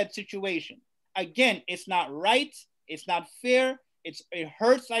in said situation. Again, it's not right. It's not fair. It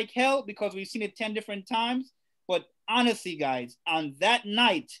hurts like hell because we've seen it 10 different times. But honestly, guys, on that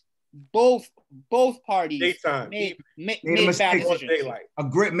night, both parties made bad decisions.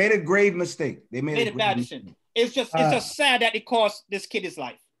 Made a grave mistake. They made a bad decision. It's just sad that it cost this kid his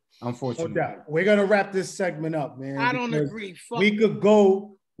life. Unfortunately. No doubt. We're gonna wrap this segment up, man. I don't agree.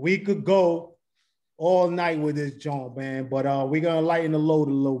 We could go all night with this joint, man. But we're gonna lighten the load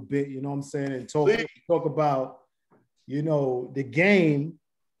a little bit, you know what I'm saying? And talk about, the game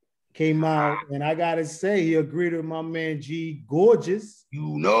came out, and I gotta say, he agreed with my man G Gorgeous.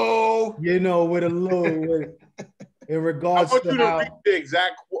 With a little in regards I want you to read the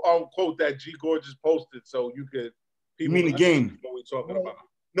exact quote that G Gorgeous posted, so you could. You mean the game? What we talking about?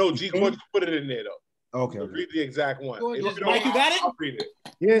 No, G Gorgeous put it in there though. Okay. Read the exact one. Mike, you got it? I'll read it.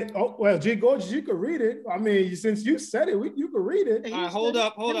 Yeah. Oh well, G Gorgeous, you could read it. I mean, since you said it, you could read it. Hold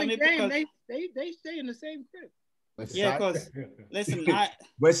up. They stay in the same crib. Yeah, because listen,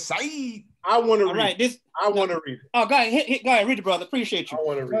 West Side. I want to read. All right, I want to read it. Oh, go ahead, read it, brother. Appreciate you. I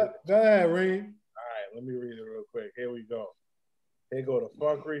want to read it. Go ahead, Reed. All right, let me read it real quick. Here we go. Here go the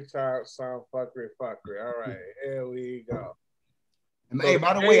fuckery, sound fuckery. All right, here we go. Hey,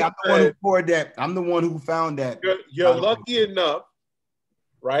 by the way, I'm the one who poured that. I'm the one who found that. You're lucky enough,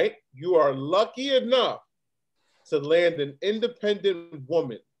 right? You are lucky enough to land an independent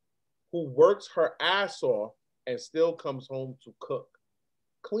woman who works her ass off and still comes home to cook,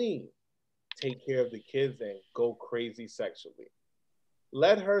 clean, take care of the kids, and go crazy sexually.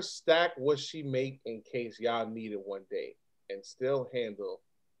 Let her stack what she make in case y'all need it one day and still handle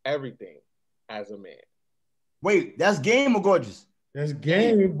everything as a man. Wait, that's Game or Gorgeous? That's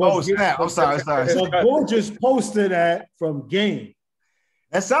Game. But Oh, snap. I'm sorry. But Gorgeous posted that from Game.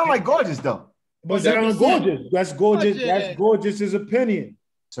 That sounds like Gorgeous, though. But that's Gorgeous. That's Gorgeous. Gorgeous. That's Gorgeous's opinion.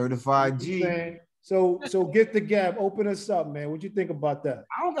 Certified G. So Get the Gab. Open us up, man. What you think about that?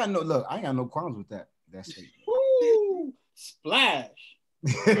 I ain't got no qualms with that. That's it. Woo! Splash.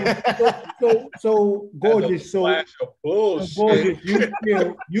 So Gorgeous. So Gorgeous,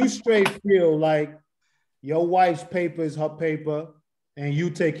 you straight feel like your wife's paper is her paper, and you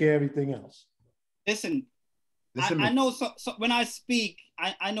take care of everything else. Listen, I know so when I speak,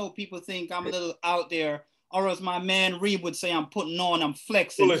 I know people think I'm a little out there, or as my man Reed would say, I'm putting on, I'm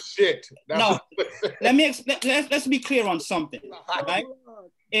flexing. Full of shit. No, let me explain. Let's be clear on something, right?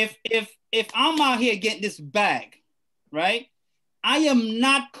 If I'm out here getting this bag, right? I am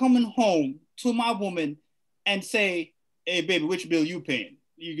not coming home to my woman and say, "Hey, baby, which bill you paying?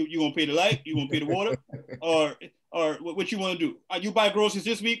 You gonna pay the light? You gonna pay the water? or what you want to do? You buy groceries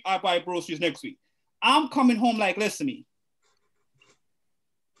this week, I buy groceries next week." I'm coming home like, listen to me.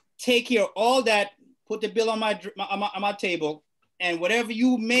 Take care of all that. Put the bill on my table, and whatever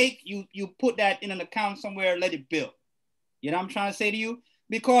you make, you put that in an account somewhere. Let it build. You know what I'm trying to say to you?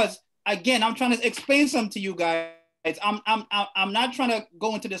 Because again, I'm trying to explain something to you guys. I'm not trying to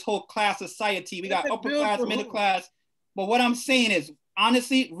go into this whole class society. We got upper class, middle class. But what I'm saying is,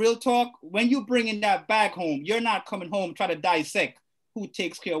 honestly, real talk, when you bring in that bag home, you're not coming home trying to dissect who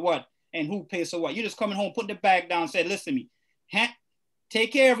takes care of what and who pays for what. You're just coming home, putting the bag down, say, listen to me,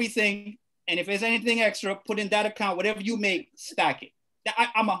 take care of everything. And if there's anything extra, put in that account, whatever you make, stack it.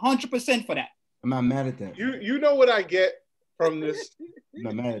 I'm 100% for that. I'm not mad at that. You know what I get from this? I'm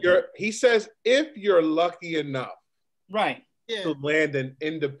not mad at that. He says, if you're lucky enough Right. to land an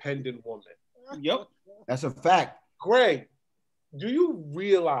independent woman. Yep. That's a fact. Greg, do you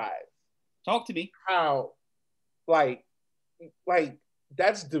realize Talk to me. how like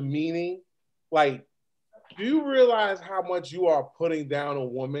that's demeaning? Like, do you realize how much you are putting down a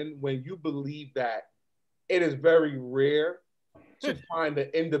woman when you believe that it is very rare to find an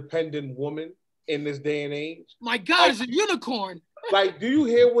independent woman in this day and age? My God, it's a unicorn. Like, do you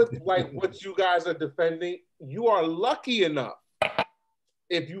hear what you guys are defending? You are lucky enough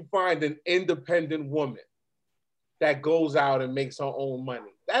if you find an independent woman that goes out and makes her own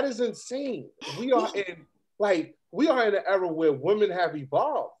money. That is insane. We are in an era where women have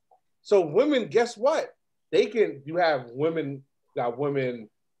evolved. So women, guess what? You have women, got women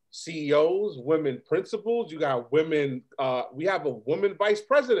CEOs, women principals, you got women, we have a woman vice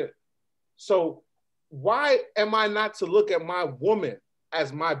president. So why am I not to look at my woman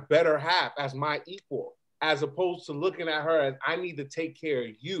as my better half, as my equal, as opposed to looking at her as I need to take care of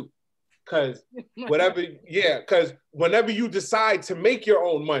you? Because whenever you decide to make your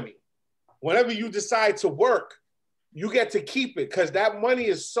own money, whenever you decide to work, you get to keep it, because that money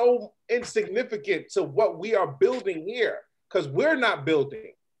is so insignificant to what we are building here. Because we're not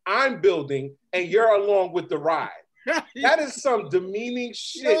building, I'm building, and you're along with the ride. That is some demeaning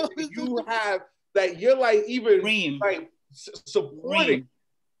shit you have, that you're like even like supporting.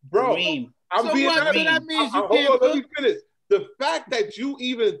 Bro, I'm so being what? honest. That means you Hold on, can't let me finish. The fact that you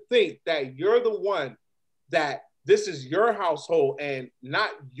even think that you're the one, that this is your household and not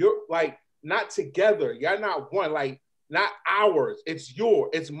your, like, not together. You're not one, like, not ours. It's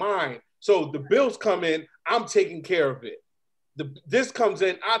it's mine. So the bills come in, I'm taking care of it. This comes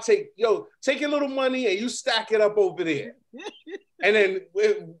in, I'll take your little money and you stack it up over there. And then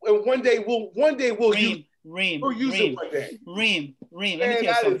one day we'll use it one day. Reem, let me tell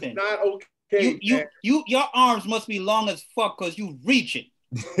you something. That is not okay. Your arms must be long as fuck because you reaching.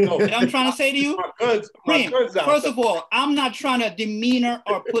 No, what I'm trying to say to you, Reem, first of all, I'm not trying to demeanor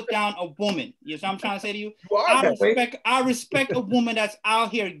or put down a woman. Yes, I'm trying to say to you, I respect a woman that's out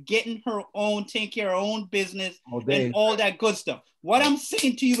here getting her own, taking care of her own business and all that good stuff. What I'm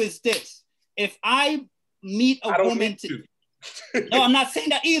saying to you is this: if I meet a woman, no, I'm not saying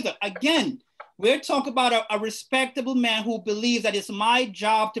that either. Again, we're talking about a respectable man who believes that it's my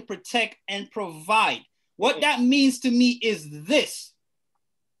job to protect and provide. What that means to me is this.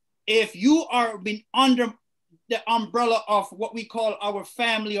 If you are been under the umbrella of what we call our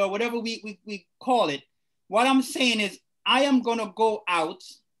family or whatever we call it, what I'm saying is I am going to go out,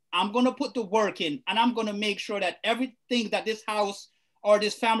 I'm going to put the work in, and I'm going to make sure that everything that this house or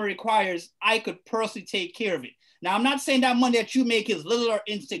this family requires, I could personally take care of it. Now, I'm not saying that money that you make is little or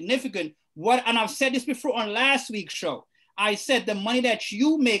insignificant. And I've said this before on last week's show. I said the money that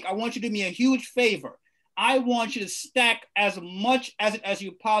you make, I want you to do me a huge favor. I want you to stack as much as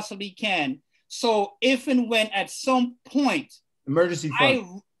you possibly can. So if and when at some point emergency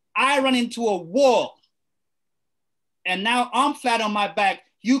fund, I run into a wall, and now I'm flat on my back,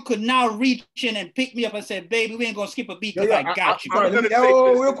 you could now reach in and pick me up and say, baby, we ain't gonna skip a beat because I got you. Sorry,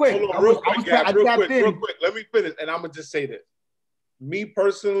 real quick. Real quick. Let me finish, and I'm gonna just say this. Me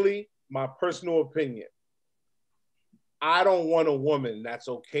personally, my personal opinion, I don't want a woman that's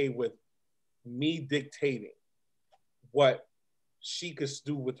okay with me dictating what she could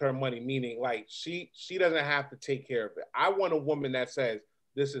do with her money, meaning like she doesn't have to take care of it. I want a woman that says,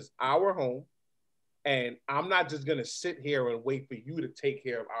 this is our home, and I'm not just gonna sit here and wait for you to take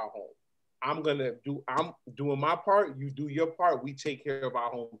care of our home. I'm doing my part, you do your part, we take care of our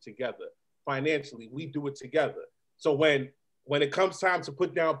home together. Financially, we do it together. So when it comes time to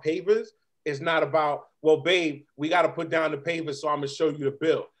put down pavers, it's not about, well, babe, we got to put down the pavers, so I'm gonna show you the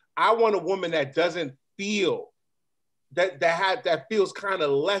bill. I want a woman that doesn't feel that feels kind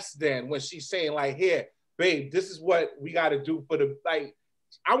of less than when she's saying like, here, babe, this is what we got to do for the, like,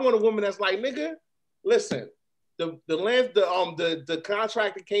 I want a woman that's like, nigga, listen, the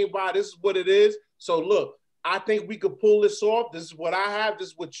contractor came by, this is what it is. So look, I think we could pull this off. This is what I have, this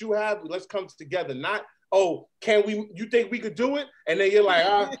is what you have. Let's come together. Not, oh, you think we could do it? And then you're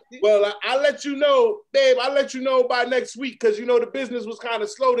like, well, I'll let you know, babe, I'll let you know by next week, because you know the business was kind of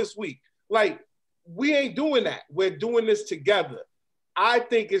slow this week. Like, we ain't doing that. We're doing this together. I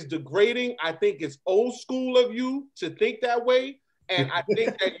think it's degrading. I think it's old school of you to think that way. And I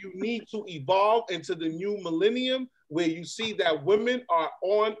think that you need to evolve into the new millennium where you see that women are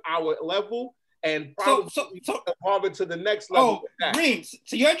on our level and probably evolving to the next level. Oh, Reams,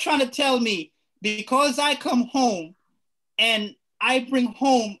 so you're trying to tell me because I come home and I bring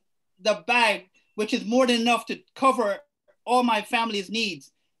home the bag, which is more than enough to cover all my family's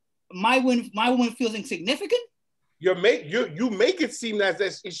needs, my woman feels insignificant? You make it seem as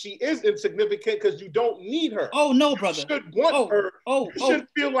if she is insignificant because you don't need her. Oh no, brother. You should want her. You should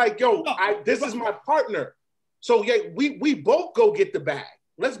feel like, yo, this is my partner. So yeah, we both go get the bag.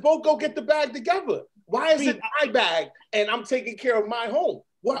 Let's both go get the bag together. Why is it my bag and I'm taking care of my home?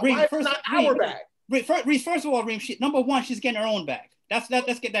 Why is it not our bag? First of all, Reem, number one, she's getting her own bag.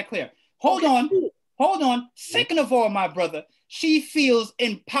 Let's get that clear. Hold on. Second of all, my brother, she feels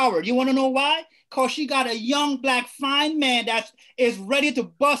empowered. You want to know why? Because she got a young black fine man that is ready to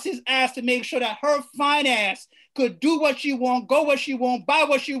bust his ass to make sure that her fine ass could do what she want, go what she want, buy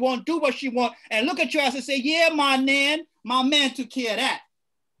what she want, do what she want, and look at your ass and say, yeah, my man took care of that.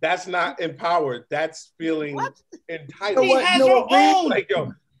 That's not empowered. That's feeling entitled. He has her own. Like,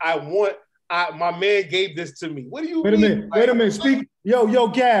 yo, my man gave this to me. What do you mean? Wait a minute. Speak. Yo,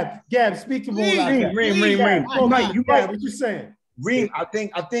 Gab, speak to me. Reem. What you saying? Reem, I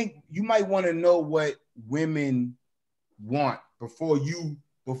think you might want to know what women want before you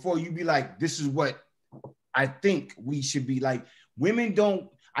be like, this is what I think we should be like. Women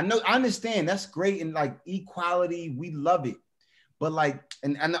don't, I understand that's great, and like equality, we love it. But like,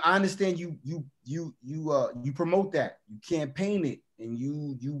 and I understand you promote that, you campaign it, and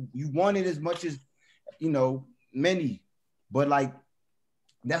you want it as much as, many, but like,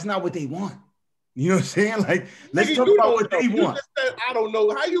 that's not what they want. You know what I'm saying? Like, let's talk about what they want. I don't know.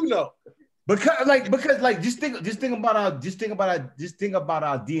 How you know? Because just think about our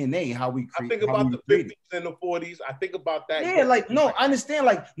DNA, how we create. I think about the 50s and the 40s. I think about that. Yeah, like no, I understand.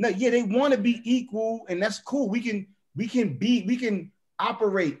 Like no, yeah, they want to be equal, and that's cool. We can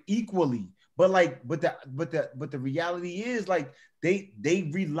operate equally, but the reality is like they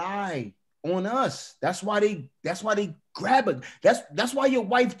rely on us. That's why they grab it. That's why your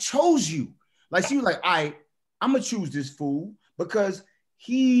wife chose you. Like she was like, I'm gonna choose this fool because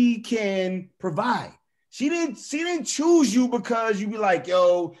he can provide. She didn't choose you because you be like,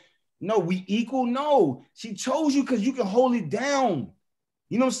 yo, no, we equal. No, she chose you because you can hold it down.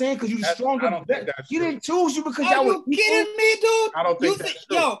 You know what I'm saying? Because you're stronger. She didn't choose you because y'all were kidding me, dude. I don't think that's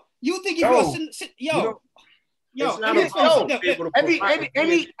true. You think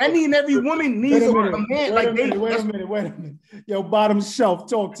any and every woman needs a man. Wait a minute. Yo, bottom shelf,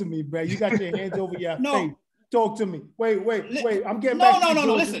 talk to me, bro. You got your hands over your face. Talk to me. Wait. I'm getting back.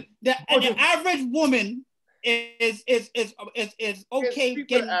 No. Listen, the average woman is okay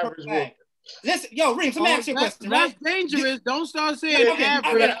getting her bag. Listen, yo, Reem, let me ask you a question. That's dangerous. Don't start saying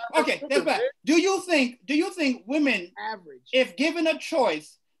average. Okay, that's bad. Do you think women, average, if given a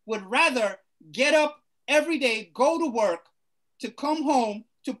choice, would rather get up every day, go to work, to come home,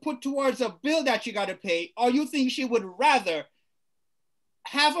 to put towards a bill that you got to pay, or you think she would rather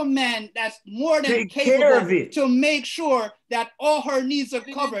have a man that's more than capable to make sure that all her needs are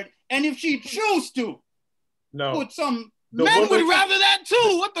covered, and if she chooses to put some... Men would rather that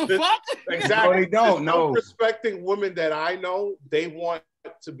too. What the fuck? Exactly. No, they don't. No. Respecting women that I know, they want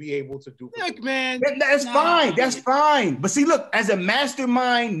to be able to do. Look, man, That's fine. That's fine. But see, look, as a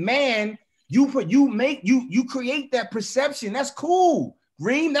mastermind man, you create that perception. That's cool.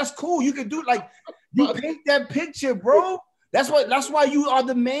 Green, that's cool. You can do like you paint that picture, bro. That's why you are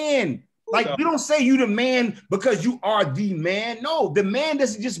the man. Like we don't say you the man because you are the man. No, the man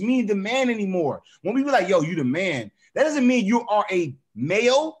doesn't just mean the man anymore. When we be like, yo, you the man, that doesn't mean you are a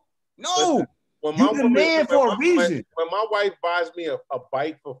male. No, you the man for a reason. When my wife buys me a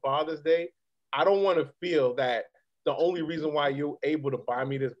bike for Father's Day, I don't want to feel that the only reason why you're able to buy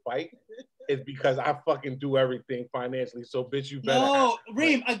me this bike is because I fucking do everything financially. So, bitch, you better. No,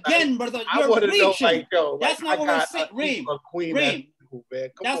 Reem, again, brother, you're reaching. Like, yo, that's not what we're saying, Reem.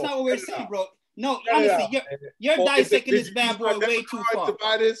 That's not what we're saying, bro. No, honestly, you're dissecting this bad boy way too far. To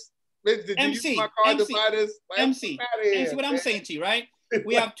buy this? MC, what I'm saying to you, right?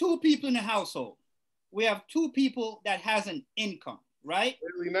 We have two people in the household. We have two people that has an income, right?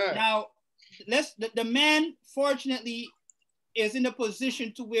 Really not. Now, the man, fortunately, is in a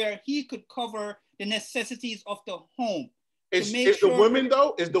position to where he could cover the necessities of the home. Is the woman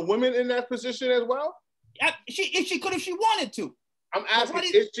though? Is the woman in that position as well? She could if she wanted to. I'm asking,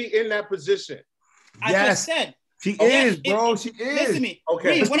 is she in that position? I just said. She is, bro. She is. Listen to me.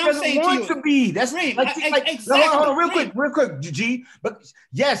 Okay. Reem, what I'm saying to you. To be. That's Reem, exactly. Hold on, real quick, G. But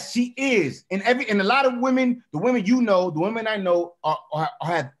yes, she is. And a lot of women, the women you know, the women I know,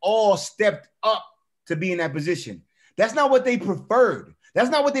 have all stepped up to be in that position. That's not what they preferred. That's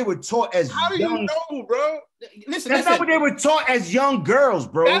not what they were taught as. How do you know, bro? Listen, that's not what they were taught as young girls,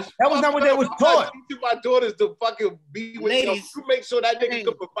 bro. That was not what they were taught. My daughters to fucking be with ladies. You make sure that nigga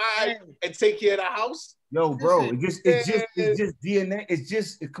can provide and take care of the house. Yo, bro, it's just DNA. It's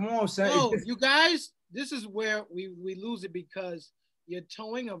just come on, son. No, you guys, this is where we lose it because you're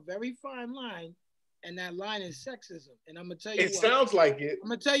towing a very fine line, and that line is sexism. And I'm gonna tell you. It sounds like it. I'm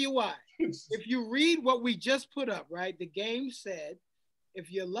gonna tell you why. If you read what we just put up, right? The game said, if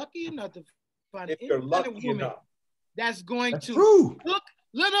you're lucky enough to find an independent woman that's going to cook, cook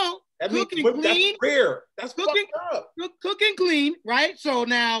and clean. That's rare. That's cooking up. Cook and clean, right? So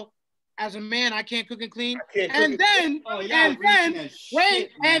now, as a man, I can't cook and clean. And then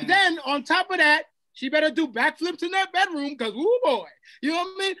on top of that, she better do backflips in that bedroom because, ooh boy, you know what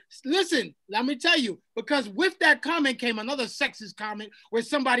I mean? Listen, let me tell you, because with that comment came another sexist comment where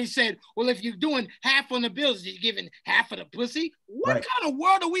somebody said, well, if you're doing half on the bills, you're giving half of the pussy. What kind of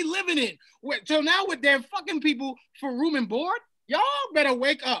world are we living in? So now with their fucking people for room and board, y'all better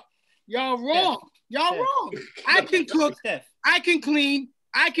wake up. Y'all wrong. Y'all wrong. I can cook. I can clean.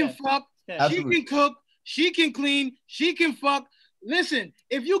 I can fuck. She can cook. She can clean. She can fuck. Listen,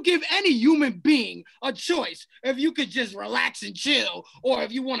 if you give any human being a choice, if you could just relax and chill, or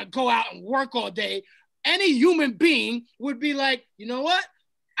if you want to go out and work all day, any human being would be like, you know what?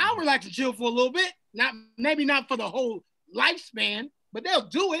 I'll relax and chill for a little bit. Maybe not for the whole lifespan, but they'll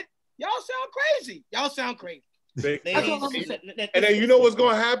do it. Y'all sound crazy. And then you know what's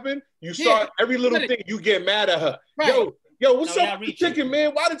gonna happen? You start every little thing, you get mad at her. Right. Yo, what's up with the chicken, man?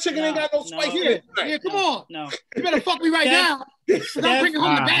 Why the chicken ain't got no spice in it? Yeah, come on. No. You better fuck me right now. Because I'm bringing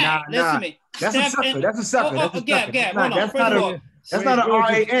home the bag. Listen to me. That's a sucker. That's a sucker. That's not an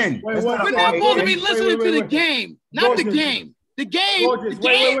RAN. We're not supposed to be listening to the game. Not the game. The game. Wait.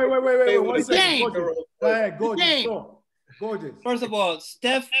 The game. Go ahead, Gorgeous. First of all,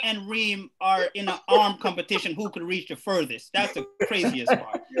 Steph and Reem are in an arm competition who could reach the furthest. That's the craziest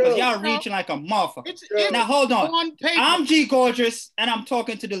part. Because y'all reaching like a motherfucker. Now hold on. I'm G Gorgeous and I'm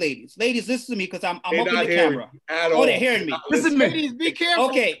talking to the ladies. Ladies, listen to me because I'm up in the camera. Oh, they're hearing me. Listen to me. Ladies, be careful.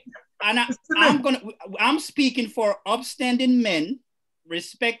 Okay. And I'm speaking for upstanding men,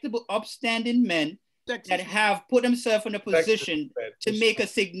 respectable upstanding men that have put themselves in a position to make a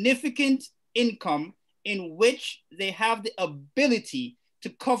significant income in which they have the ability to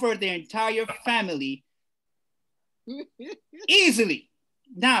cover their entire family easily.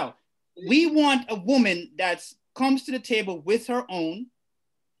 Now, we want a woman that comes to the table with her own.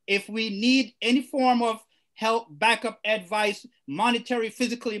 If we need any form of help, backup, advice, monetary,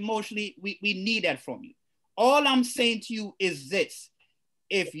 physical, emotionally, we need that from you. All I'm saying to you is this.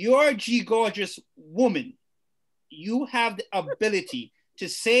 If you're a G Gorgeous woman, you have the ability to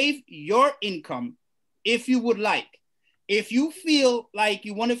save your income if you would like. If you feel like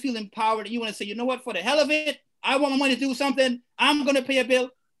you want to feel empowered, you want to say, you know what, for the hell of it, I want my money to do something, I'm going to pay a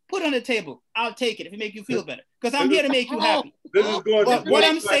bill, put it on the table. I'll take it if it make you feel better. Because I'm here to make you happy. This is good. But what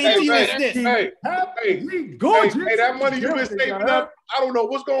I'm saying to you is this. Hey, that money you've been saving up, I don't know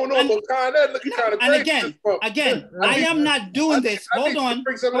what's going on, but that looking kind of crazy. And again, I am not doing this. Hold on.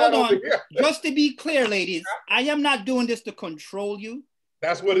 Just to be clear, ladies, I am not doing this to control you.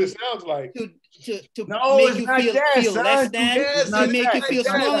 That's what it sounds like. To No, make it's you not that, feel son. less than, Yes, to it's make not you feel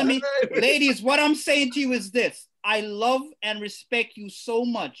that. smaller than me. Yes. Ladies, what I'm saying to you is this. I love and respect you so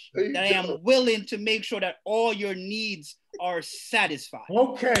much There that I you am go. willing to make sure that all your needs are satisfied.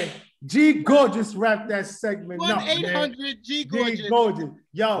 Okay. G Gorgeous wrap that segment up, man. 1-800 G Gorgeous. G Gorgeous.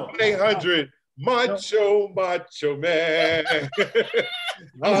 Yo. 1-800 Macho Man.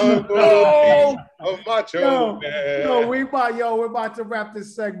 I'm Yo. gonna be a macho Yo, man. we're about to wrap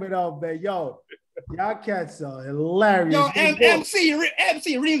this segment up, man. Yo, y'all cats are hilarious. Yo,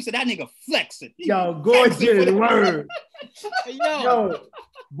 MC Reams said that nigga flexing. Yo, Gorgeous word. Hey, yo. Yo,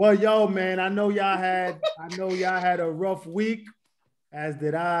 but yo, man, I know y'all had a rough week, as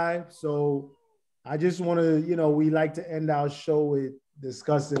did I. So I just want to, we like to end our show with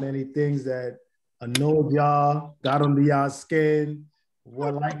discussing any things that annoyed y'all, got under y'all skin.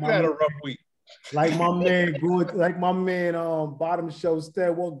 What like I had a rough week. Like my man, Bottom Show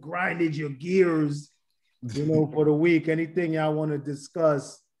said, what grinded your gears, for the week? Anything y'all want to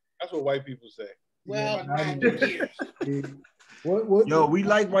discuss? That's what white people say. Well, What? Yo, we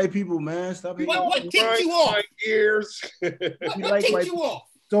like white people, man. Stop it. What ticked you off? My ears. What ticked you off?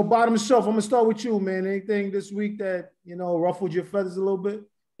 So Bottom Shelf, I'm gonna start with you, man. Anything this week that ruffled your feathers a little bit?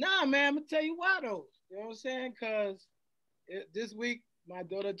 Nah, man, I'm gonna tell you why though. You know what I'm saying? Because this week my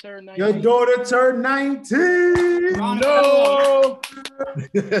daughter turned 19. Your daughter turned 19. No.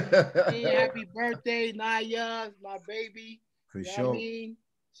 Happy birthday, Naya, my baby. For You know sure. what I mean?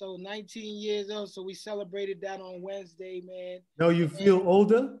 So 19 years old. So we celebrated that on Wednesday, man. No, you feel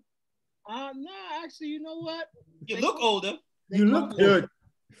older? No, actually, you know what? You look older. You look good.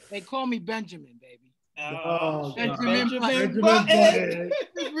 They call me Benjamin, baby. Oh, Benjamin Button.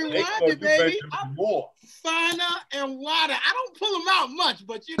 Rewind it, baby. I'm finer and wider. I don't pull them out much,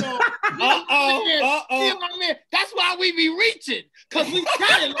 but you know what I mean? That's why we be reaching, because we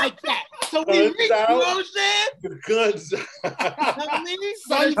got it like that. So we reach, you know what I'm saying? The guns. You know what I mean?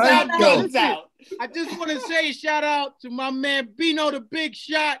 Sun's out, guns out. I just want to say shout out to my man Bino the Big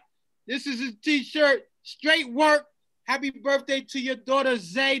Shot. This is his t-shirt. Straight work. Happy birthday to your daughter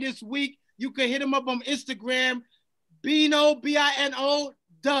Zay this week. You can hit him up on Instagram. Bino, B-I-N-O,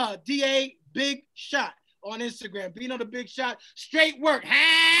 D-A, Big Shot on Instagram. Bino the Big Shot. Straight work.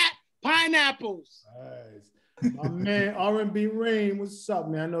 Pineapples. Nice. My man R&B Rain, what's up,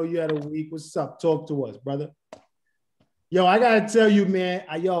 man? I know you had a week. What's up? Talk to us, brother. Yo, I gotta tell you, man.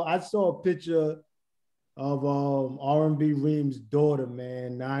 I saw a picture of R&B Reem's daughter,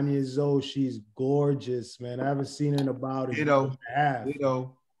 man. 9 years old. She's gorgeous, man. I haven't seen her in about a year and a half.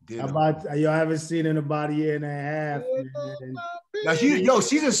 I haven't seen her in about a year and a half. Man. Now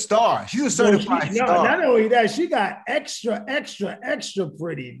she's a star. She's a certified star. Not only that, she got extra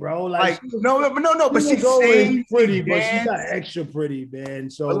pretty, bro. But she's always pretty, but she got extra pretty, man.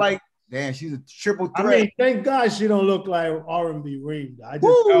 So damn, she's a triple threat. I mean, thank God she don't look like R&B Reem. I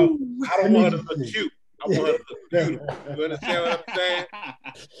don't want her to look cute. I want her to look beautiful. You understand what I'm saying?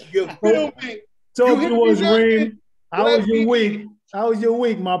 You feel me? Talk to us, Reem. How was your week? How was your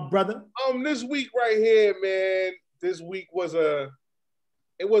week, my brother? This week right here, man. This week was a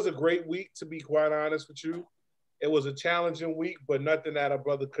great week, to be quite honest with you. It was a challenging week, but nothing that a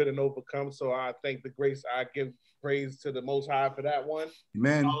brother couldn't overcome. So I thank the grace. I give praise to the Most High for that one.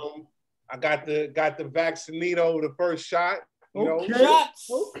 Amen. I got the vaccinito, the first shot. Okay. Shots.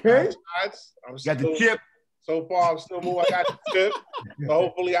 Got the chip. So far, I'm still moving. I got the tip. So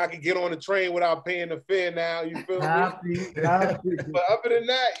hopefully I can get on the train without paying the fare now. You feel me? Happy. But other than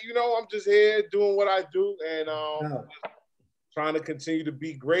that, I'm just here doing what I do and trying to continue to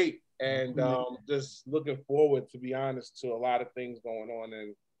be great and just looking forward, to be honest, to a lot of things going on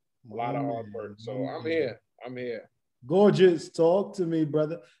and a lot of hard work. So I'm here. Gorgeous. Talk to me,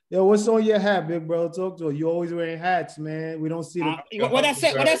 brother. Yo, what's on your hat, big bro? Talk to us. You always wearing hats, man. We don't see the what that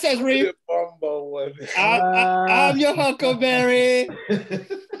says, Reem? I'm your Huckleberry.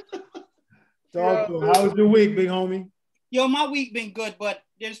 Talk to us. How was your week, big homie? Yo, my week been good, but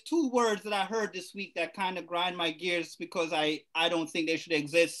there's two words that I heard this week that kind of grind my gears because I don't think they should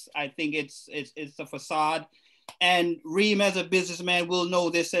exist. I think it's a facade. And Reem, as a businessman, will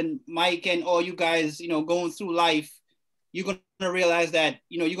know this, and Mike and all you guys, going through life, you're going to realize that,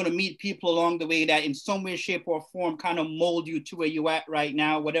 you're going to meet people along the way that in some way, shape, or form kind of mold you to where you're at right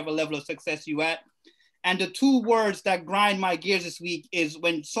now, whatever level of success you're at. And the two words that grind my gears this week is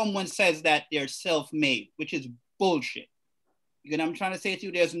when someone says that they're self-made, which is bullshit. You know what I'm trying to say to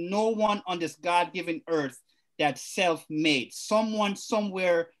you? There's no one on this God-given earth that's self-made. Someone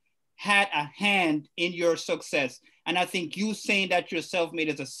somewhere had a hand in your success. And I think you saying that you're self-made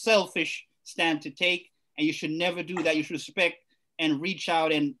is a selfish stand to take, and you should never do that. You should respect and reach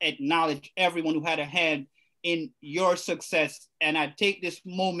out and acknowledge everyone who had a hand in your success. And I take this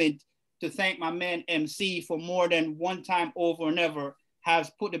moment to thank my man MC for more than one time over and ever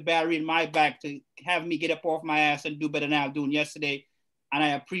has put the battery in my back to have me get up off my ass and do better than I was doing yesterday. And I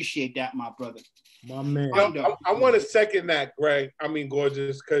appreciate that, my brother. My man. I want to second that, Greg. I mean,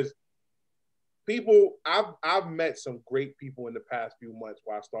 Gorgeous, because people, I've met some great people in the past few months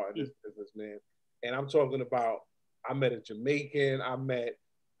while starting this business, man. And I'm talking about, I met a Jamaican,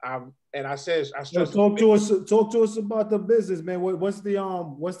 and I said, talk to us about the business, man. What's the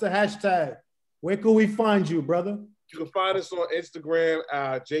hashtag? Where can we find you, brother? You can find us on Instagram,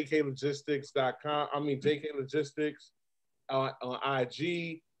 jklogistics.com. I mean, JK Logistics on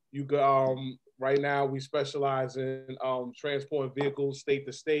IG. You go, right now we specialize in transporting vehicles state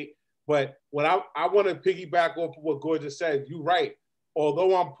to state. But what I want to piggyback off of what Gorgeous said, you're right.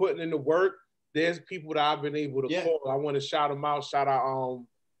 Although I'm putting in the work, there's people that I've been able to call. I want to shout them out. Shout out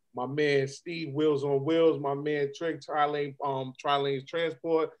my man Steve Wheels on Wheels, my man Trick Tri-Lane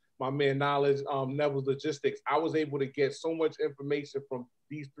Transport, my man Knowledge Neville's Logistics. I was able to get so much information from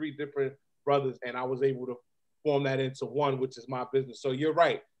these 3 different brothers, and I was able to form that into one, which is my business. So you're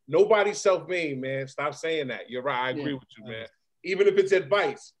right. Nobody's self-made, man. Stop saying that. You're right. I agree with you, man. Even if it's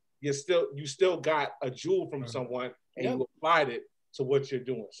advice, you still got a jewel from someone, and you applied it to what you're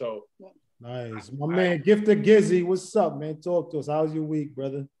doing. So nice. My man, Gifted Gizzy, what's up, man? Talk to us. How's your week,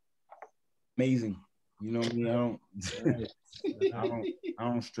 brother? Amazing. You know me, I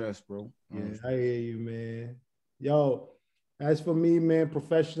don't stress, bro. I hear you, man. Yo, as for me, man,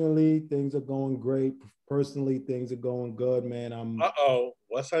 professionally, things are going great. Personally, things are going good, man.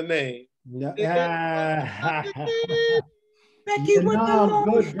 What's her name? Becky, I'm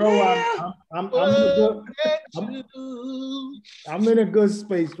good, bro. I'm in a good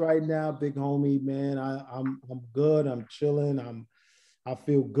space right now, big homie, man. I'm good. I'm chilling. I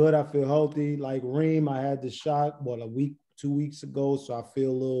feel good. I feel healthy. Like Reem, I had the shot, 2 weeks ago, so I feel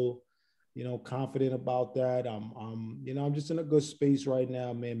a little, confident about that. I'm just in a good space right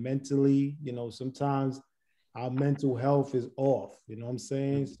now, man. Mentally, sometimes our mental health is off. You know what I'm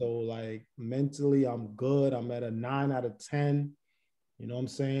saying? So like mentally, I'm good. I'm at a 9 out of 10. You know what I'm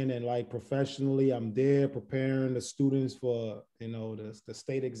saying? And like professionally, I'm there preparing the students for, the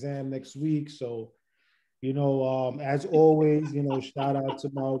state exam next week. So, as always, shout out to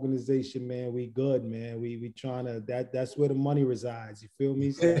my organization, man. We good, man. We trying to, that's where the money resides. You feel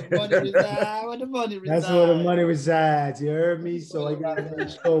me? So, where the money resides. That's where the money resides. You heard me? So I got to make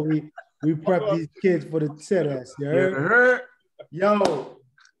sure we prep these kids for the test. You heard? Yo,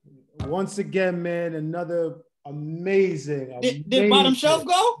 once again, man, another amazing. Did Bottom Shelf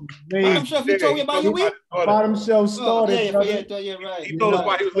go? Amazing. Bottom Shelf, you told me about your week? Bottom Shelf started. Yeah, right. He told us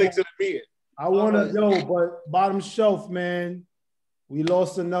why he was late to the meeting. I want to, but Bottom Shelf, man, we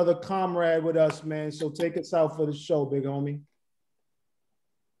lost another comrade with us, man. So take us out for the show, big homie.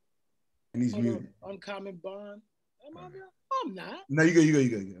 And he's muted. Uncommon Bond. Am I there? I'm not. No, you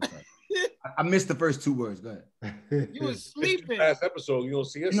go. I missed the first 2 words. Go ahead. You were sleeping. Last episode, you don't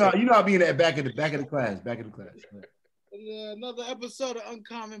see us. I'll be in that back of the class. Another episode of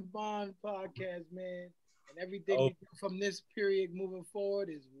Uncommon Bond podcast, man. And everything we do from this period moving forward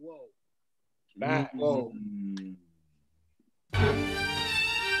is whoa. Whoa.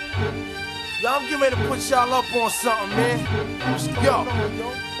 Yo, I'm getting ready to put y'all up on something, man. Yo,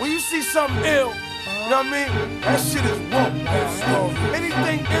 when you see something ill, you know what I mean? That shit is woke.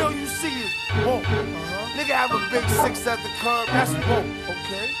 Anything ill you see is woke. Nigga have a big 6 at the curb, that's woke,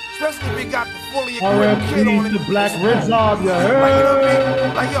 okay? Especially if he got the fully equipped kid on it. The Black Rizzob, you heard? Like, you know what I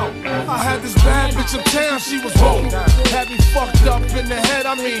mean? Like, yo, I had this bad bitch in town, she was woke. Had me fucked up in the head,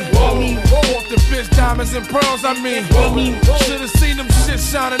 I mean. Off the bitch, diamonds and pearls, I mean. Should've seen them shit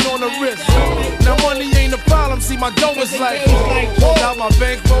shining on the wrist. Now money ain't a problem, see my dough is like. Pulled out my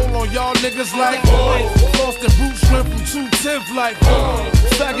bankroll on y'all niggas like. Lost the boot shrimp from 210th like.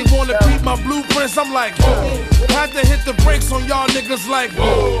 Faggot wanna beat my blueprints, I'm like. Had to hit the brakes on y'all niggas like.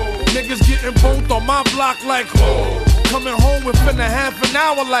 Niggas getting both on my block like. Coming home within a half an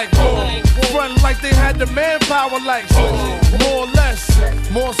hour like. Running like they had the manpower like. More or less,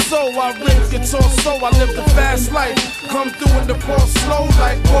 more so, I rip guitar so I live the fast life. Come through in the ball slow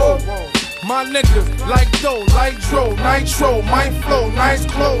like whoa. My niggas like dough, like dro, nitro, my flow, nice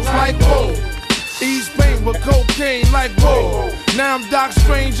clothes like whoa. East paint with cocaine like whoa. Now I'm Doc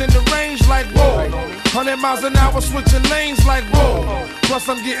Strange in the range like whoa. 100 miles an hour switching lanes like whoa. Plus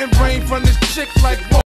I'm getting brain from this chick like whoa.